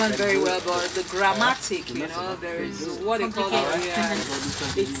speak German very well, but the grammatic, you know, there is what they call it. Yeah,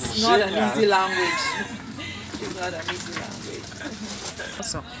 it's not an easy language. It's not an easy language.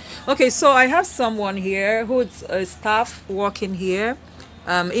 Awesome. Okay, so I have someone here who's a staff working here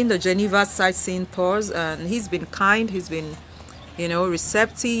in the Geneva sightseeing tours, and he's been kind, he's been, you know,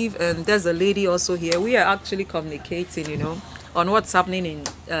 receptive, and there's a lady also here. We are actually communicating, you know, on what's happening in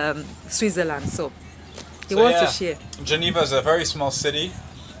Switzerland, so he wants to share. Geneva is a very small city,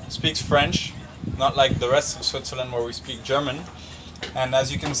 speaks French, not like the rest of Switzerland where we speak German. And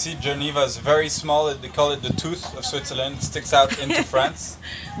as you can see, Geneva is very small. They call it the tooth of Switzerland. It sticks out into France.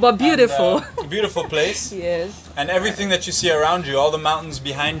 But beautiful. And, beautiful place. Yes. And everything that you see around you, all the mountains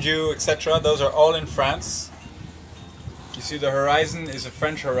behind you, etc., those are all in France. You see the horizon is a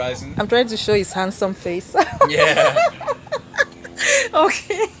French horizon. I'm trying to show his handsome face. Yeah.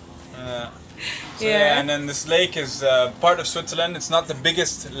 Okay. So, yeah, and then this lake is part of Switzerland. It's not the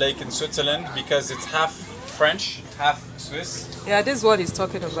biggest lake in Switzerland because it's half French, half Swiss. Yeah, this is what he's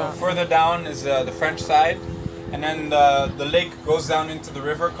talking So about. further down is the French side, and then the lake goes down into the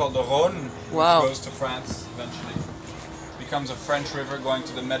river called the Rhône, Wow. which goes to France eventually. Becomes a French river going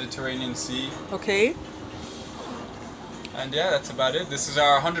to the Mediterranean Sea. Okay. And yeah, that's about it. This is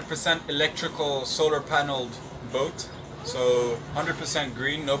our 100% electrical solar paneled boat. So 100%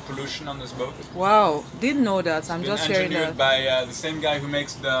 green, no pollution on this boat. Wow. Didn't know that. I'm Been just hearing engineered that. by the same guy who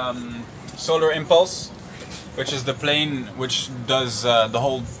makes the Solar Impulse, which is the plane which does the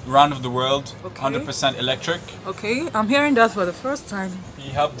whole round of the world, Okay. 100% electric. Okay. I'm hearing that for the first time. He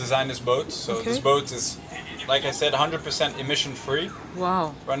helped design this boat. So Okay. this boat is, like I said, 100% emission free,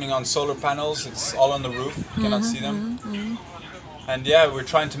 Wow. running on solar panels. It's all on the roof. You cannot Mm-hmm, see them. And yeah, we're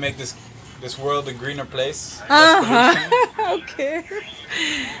trying to make this world a greener place. Less pollution, Okay.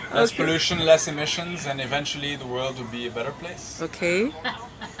 less pollution, less emissions, and eventually the world will be a better place. Okay.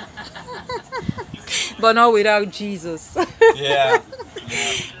 But not without Jesus. Yeah.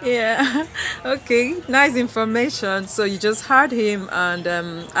 Yeah. Okay. Nice information. So you just heard him, and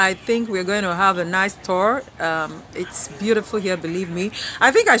I think we're going to have a nice tour. It's beautiful here, believe me.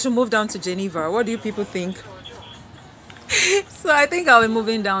 I think I should move down to Geneva. What do you people think? So I think I'll be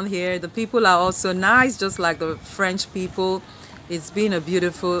moving down here. The people are also nice, just like the French people. It's been a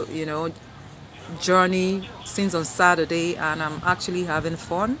beautiful, journey since on Saturday, and I'm actually having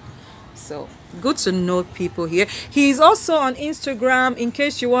fun. So good to know people here. He's also on Instagram. In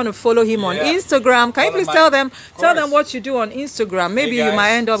case you want to follow him on Yeah. Instagram, can you Follow please my- tell them course. what you do on Instagram? Maybe Hey you might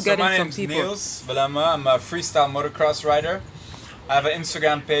guys, end up so getting my some name's people. Niels Belama. I'm a freestyle motocross rider. I have an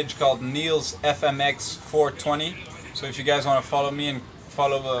Instagram page called Niels FMX 420. So if you guys want to follow me and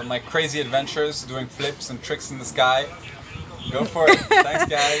follow my crazy adventures doing flips and tricks in the sky, go for it. Thanks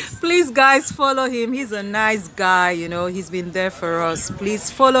guys. Please guys, follow him. He's a nice guy, he's been there for us. Please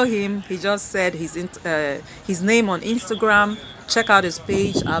follow him. He just said his name on Instagram. Check out his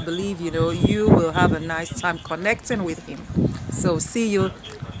page. I believe you will have a nice time connecting with him. So see you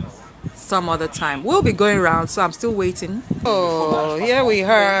some other time. We'll be going around, so I'm still waiting. Oh, here we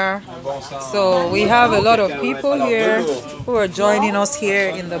are. So we have a lot of people here who are joining us here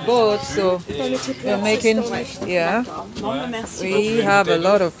in the boat. So we're making, yeah, we have a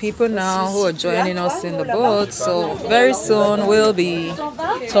lot of people now who are joining us in the boat. So very soon we'll be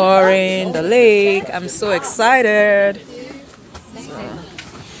touring the lake. I'm so excited.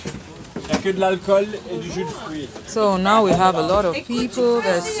 Que de l'alcool et du jus de fruits. So now we have a lot of people.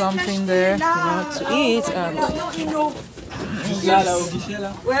 There's something there, to eat. And Là, au guichet,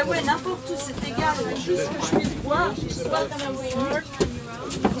 là. Ouais, n'importe où, c'est égal. Juste que je puisse boire, je suis pas dans la work.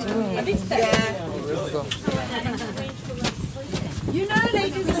 You know,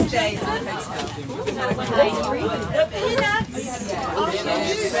 ladies and gentlemen, the peanuts the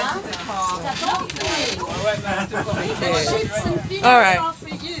chips and peanuts All right. are for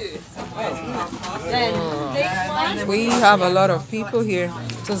you. Then next one. we have a lot of people here.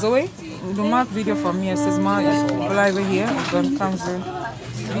 So Zoe, the mark video from me. Says Ma is live here. Then comes in.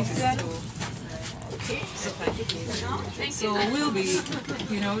 So we'll be,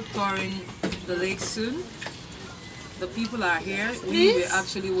 touring the lake soon. The people are here. We were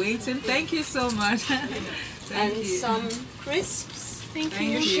actually waiting. Thank you so much. Thank And you. some crisps. Thank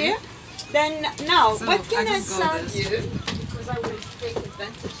Thank you. you. Share. Then now, So what can I I just sell got this. you? Because I will take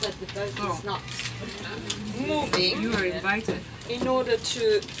advantage that the boat Oh. is not moving You are invited. in order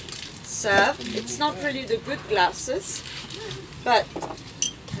to serve. It's not really the good glasses, but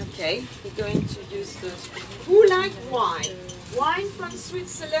okay, we're going to use those. Who like wine? Wine from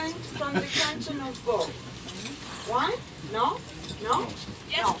Switzerland, from the canton of Vaud. Wine? No? No?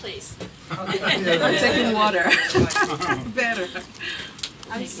 Yes, No. please. I'm taking water. Better.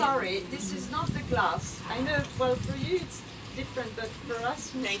 I'm sorry, this is not the glass. I know, well, for you it's different, but for us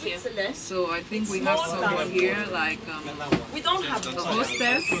from Thank you. Switzerland, So I think we have someone here, like we don't have the the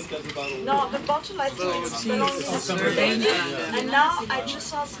hostess. No, the bottle I So think she's belongs to serving, And now I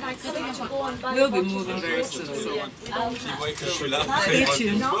just asked my colleague to go and buy we'll a be bottle moving of very water. soon. So Ils voient que je suis là. stay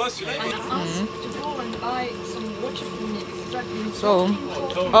tuned. No, and asked to go and buy some water for me because I've been So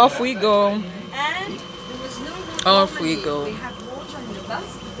talking off we go. and there was no water. Off we Normally, go. We had water in the bus,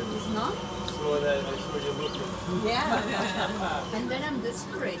 but there was none. Yeah. And then I'm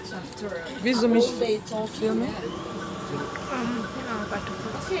desperate after Visu all mich day talking.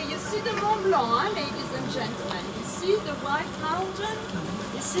 Okay, you see the Mont Blanc, huh, ladies and gentlemen. You see the white mountain?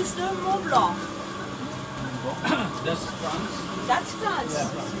 This is the Mont Blanc. That's France. That's France.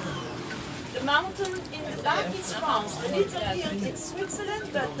 The mountain in the back is France. The little hill is Switzerland,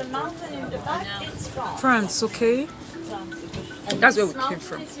 but the mountain in the back is France. France, okay? That's where we came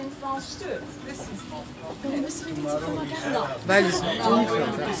from. It's in France too. That is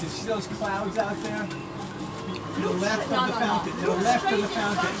You see those clouds out there? To the left of the fountain. To the left of the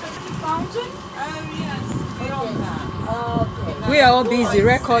fountain. Fountain? Okay. we are all busy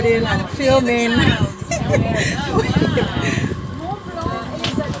recording and filming. Mont Blanc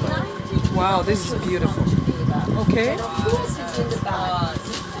is at 90. Wow, this is beautiful. Okay. Of course it's in the back.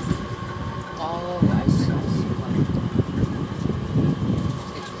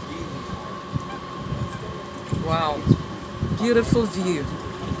 Wow, beautiful view.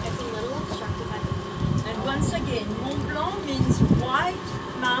 And once again, Mont Blanc means white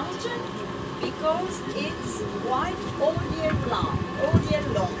mountain because it's white all year long.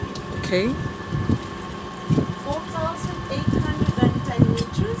 Okay. 4,810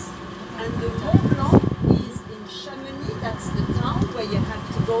 meters, and the Mont Blanc is in Chamonix. That's the town where you have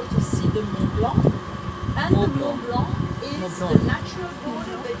to go to see the Mont Blanc. And Mont the Blanc. Mont Blanc is Mont the Blanc. natural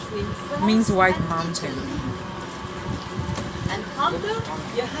border between France Means white and mountain. Italy. And under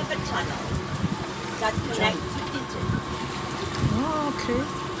you have a tunnel that connects to Italy. Oh, okay.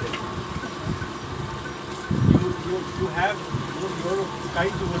 You have your sky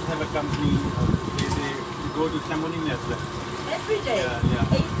tours have a company. You go to Chamonix as well. Every day,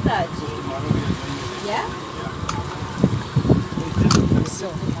 Yeah. 8:30. So tomorrow we are going there. Yeah? So,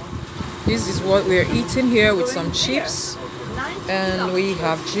 this is what we're eating here with some chips, and we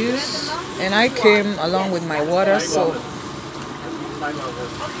have juice. And I came along with my water, so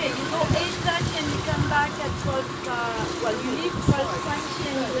Okay, you go 8:30 and you come back at 12, you leave 12:20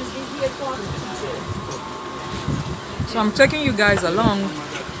 and you will be here 12:02. so I'm taking you guys along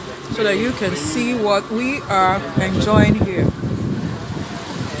so that you can see what we are enjoying here.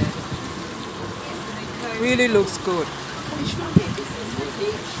 Really looks good. This is the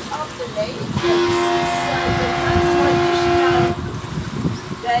beach of the lake.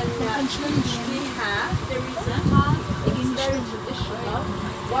 The traditional then beach we have. There is a part, it's very traditional.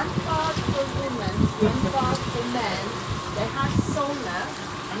 One part for women, one part for men. They have sauna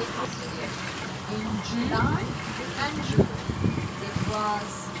and it was in July and June. It was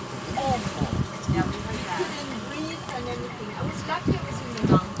awful. Yeah, we couldn't breathe and everything. I was lucky I was in the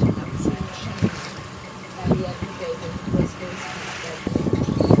mountain. I was in Genève every day when it was very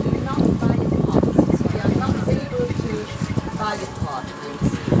sweet. We do not buy a pot, so we are not able to buy a pot.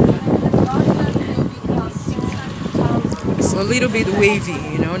 The garden will cost 600,000. It's a little bit wavy,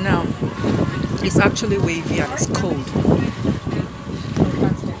 you know, now. It's actually wavy and it's cold.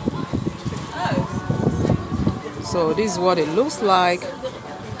 So this is what it looks like.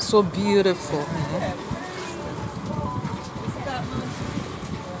 So beautiful. You know?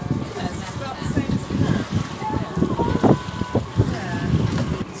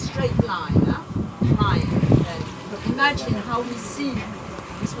 Straight line, huh? Line. Then imagine how we see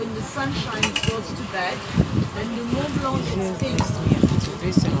is when the sunshine goes to bed and the Mont Blanc is pink.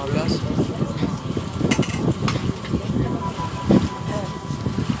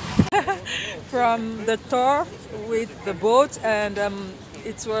 From the tour with the boat, and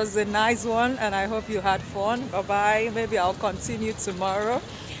it was a nice one, and I hope you had fun. Bye bye. Maybe I'll continue tomorrow.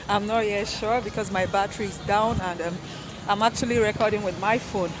 I'm not yet sure because my battery is down, and I'm actually recording with my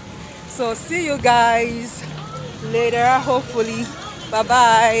phone. So see you guys later, hopefully. Bye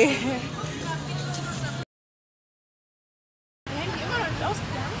bye.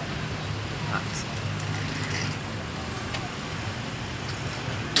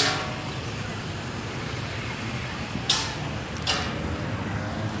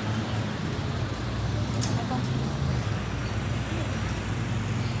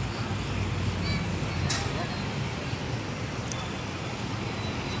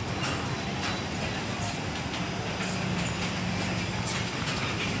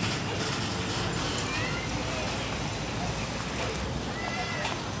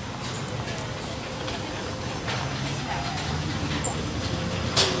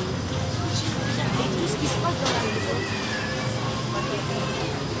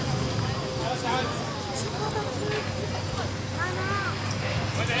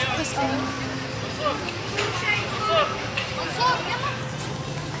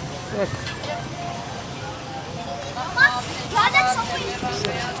 Look.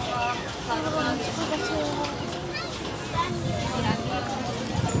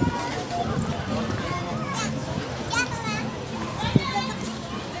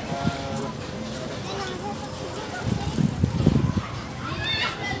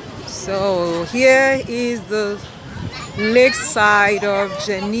 So here is the lakeside of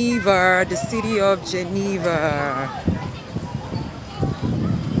Geneva, the city of Geneva.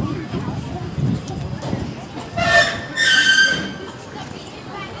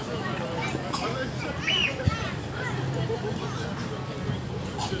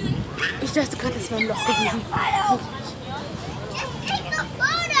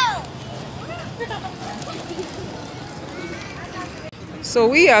 So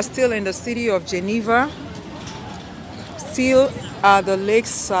we are still in the city of Geneva, still at the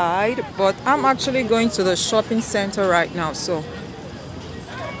lakeside, but I'm actually going to the shopping center right now. So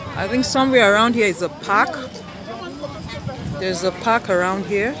I think somewhere around here is a park. There's a park around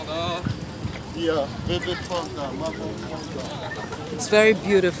here. It's very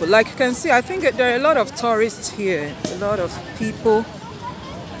beautiful. Like you can see, I think there are a lot of tourists here, a lot of people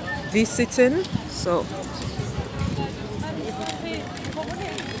visiting. So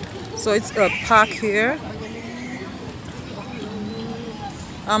it's a park here.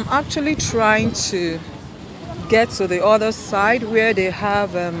 I'm actually trying to get to the other side where they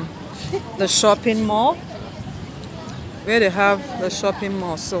have the shopping mall.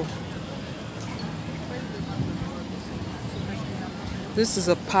 So this is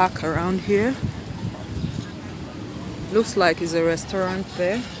a park around here. Looks like it's a restaurant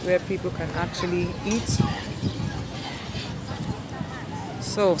there where people can actually eat.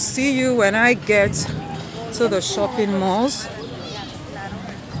 So see you when I get to the shopping malls.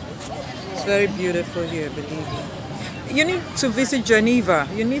 It's very beautiful here, believe me. You need to visit Geneva.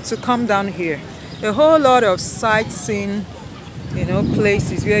 You need to come down here. A whole lot of sightseeing,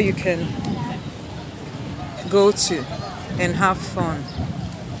 places where you can go to and have fun.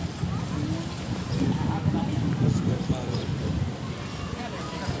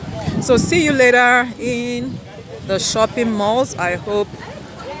 So see you later in the shopping malls. I hope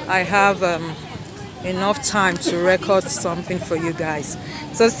I have enough time to record something for you guys.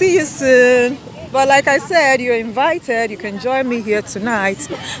 So see you soon. But like I said, you're invited. You can join me here tonight.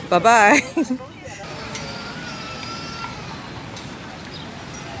 Bye-bye.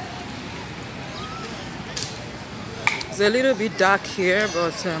 It's a little bit dark here,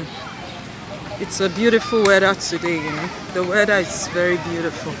 but it's a beautiful weather today, The weather is very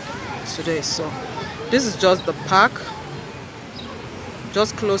beautiful today. So this is just the park,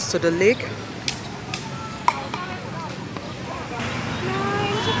 just close to the lake.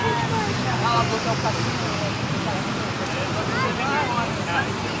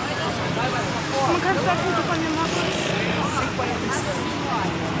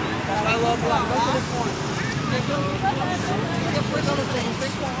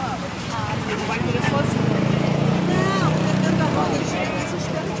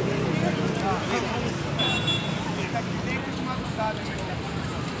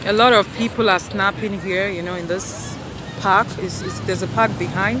 A lot of people are snapping here, in this park. There's a park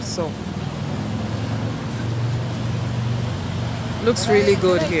behind, so looks really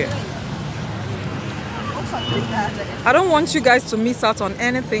good here. I don't want you guys to miss out on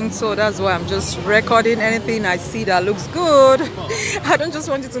anything, so that's why I'm just recording anything I see that looks good. I don't just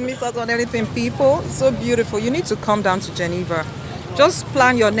want you to miss out on anything, people. It's so beautiful. You need to come down to Geneva. Just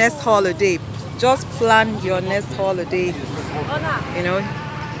plan your next holiday. Just plan your next holiday,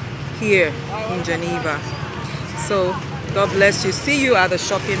 here in Geneva. So God bless you. See you at the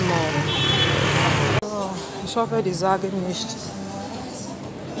shopping mall. Oh, ich hoffe, die sagen nicht.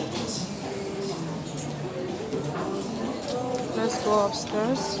 Let's go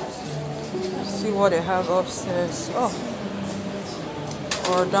upstairs. See what they have upstairs. Oh,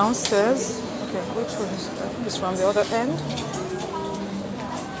 or downstairs. Okay, which one is that? It's from the other end.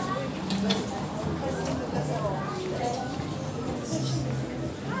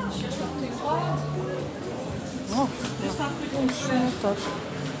 Oh, yeah.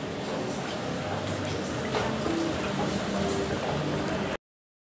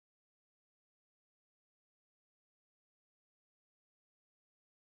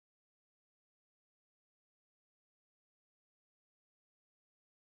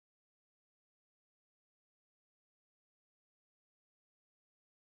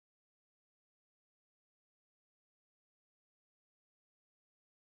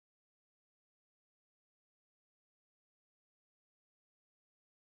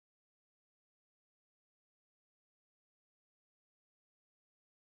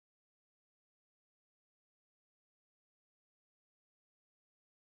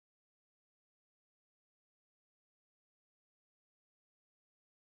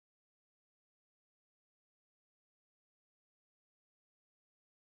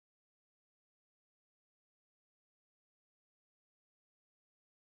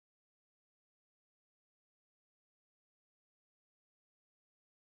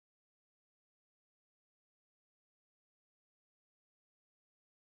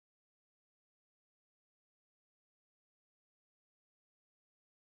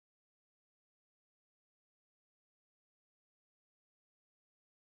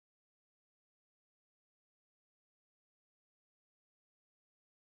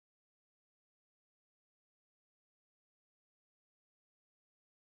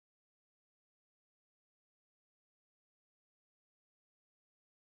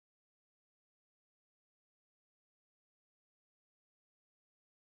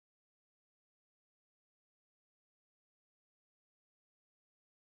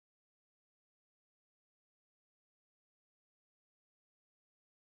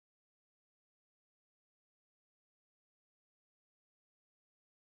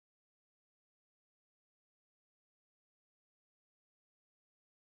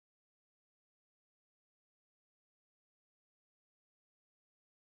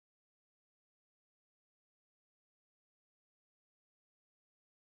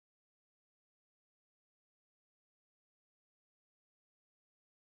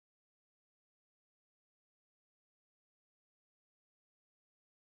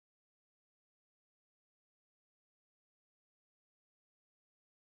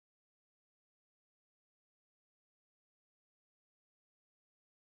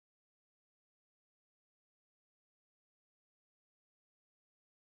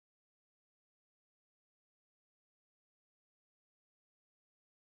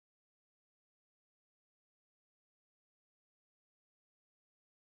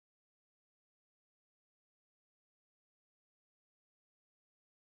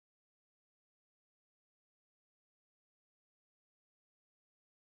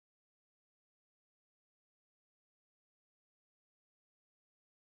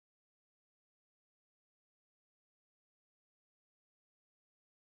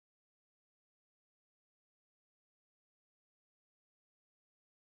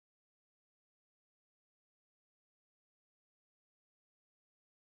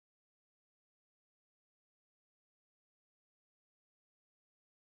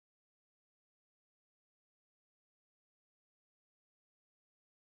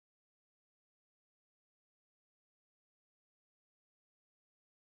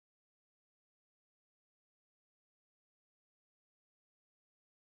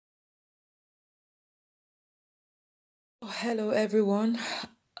 Hello everyone.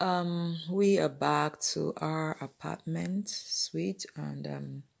 We are back to our apartment suite,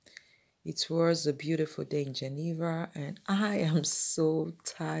 and it was a beautiful day in Geneva, and I am so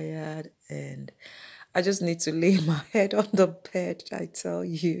tired, and I just need to lay my head on the bed, I tell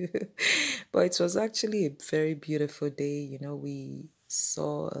you. But it was actually a very beautiful day. We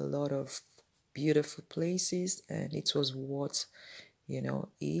saw a lot of beautiful places, and it was worth,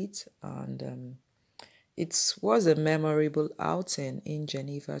 it. And it was a memorable outing in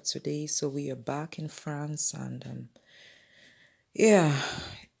Geneva today. So we are back in France, and yeah,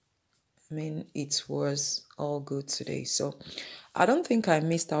 I mean, it was all good today. So I don't think I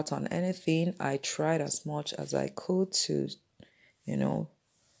missed out on anything. I tried as much as I could to, you know,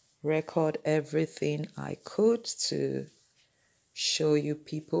 record everything I could to show you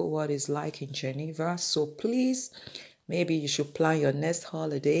people what it's like in Geneva. So please, maybe you should plan your next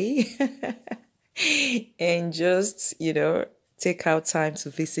holiday and just, take out time to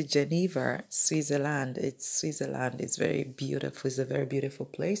visit Geneva, Switzerland. It's very beautiful. It's a very beautiful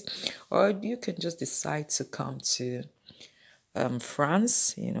place. Or you can just decide to come to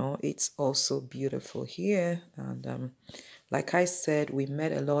France. It's also beautiful here. And like I said, we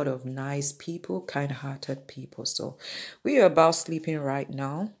met a lot of nice people, kind-hearted people. So we are about sleeping right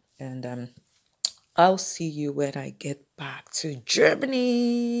now. And I'll see you when I get back to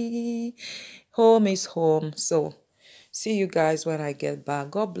Germany. Home is home. So see you guys when I get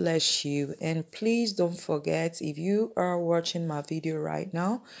back. God bless you. And please don't forget, if you are watching my video right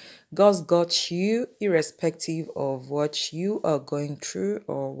now, God's got you irrespective of what you are going through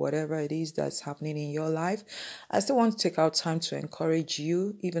or whatever it is that's happening in your life. I still want to take out time to encourage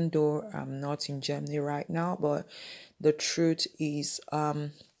you, even though I'm not in Germany right now. But the truth is,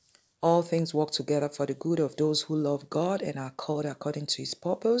 all things work together for the good of those who love God and are called according to his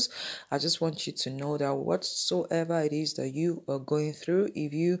purpose. I just want you to know that whatsoever it is that you are going through,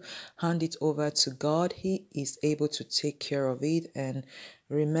 if you hand it over to God, he is able to take care of it. And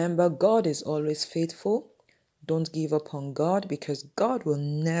remember, God is always faithful. Don't give up on God, because God will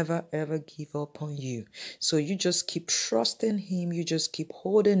never ever give up on you. So you just keep trusting him. You just keep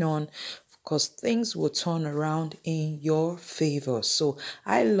holding on, because things will turn around in your favor. So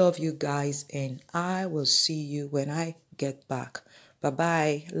I love you guys, and I will see you when I get back.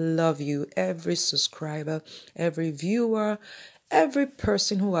 Bye-bye. Love you, every subscriber, every viewer, every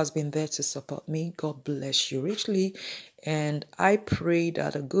person who has been there to support me. God bless you richly. And I pray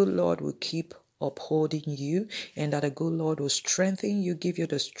that the good Lord will keep upholding you, and that the good Lord will strengthen you, give you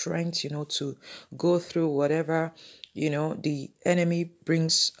the strength, to go through whatever, the enemy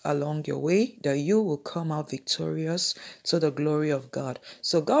brings along your way, that you will come out victorious to the glory of God.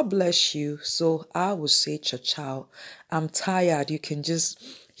 So God bless you. So I will say ciao. I'm tired. You can just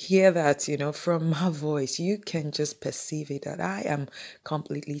hear that, from my voice. You can just perceive it that I am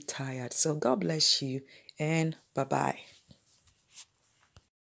completely tired. So God bless you, and bye-bye.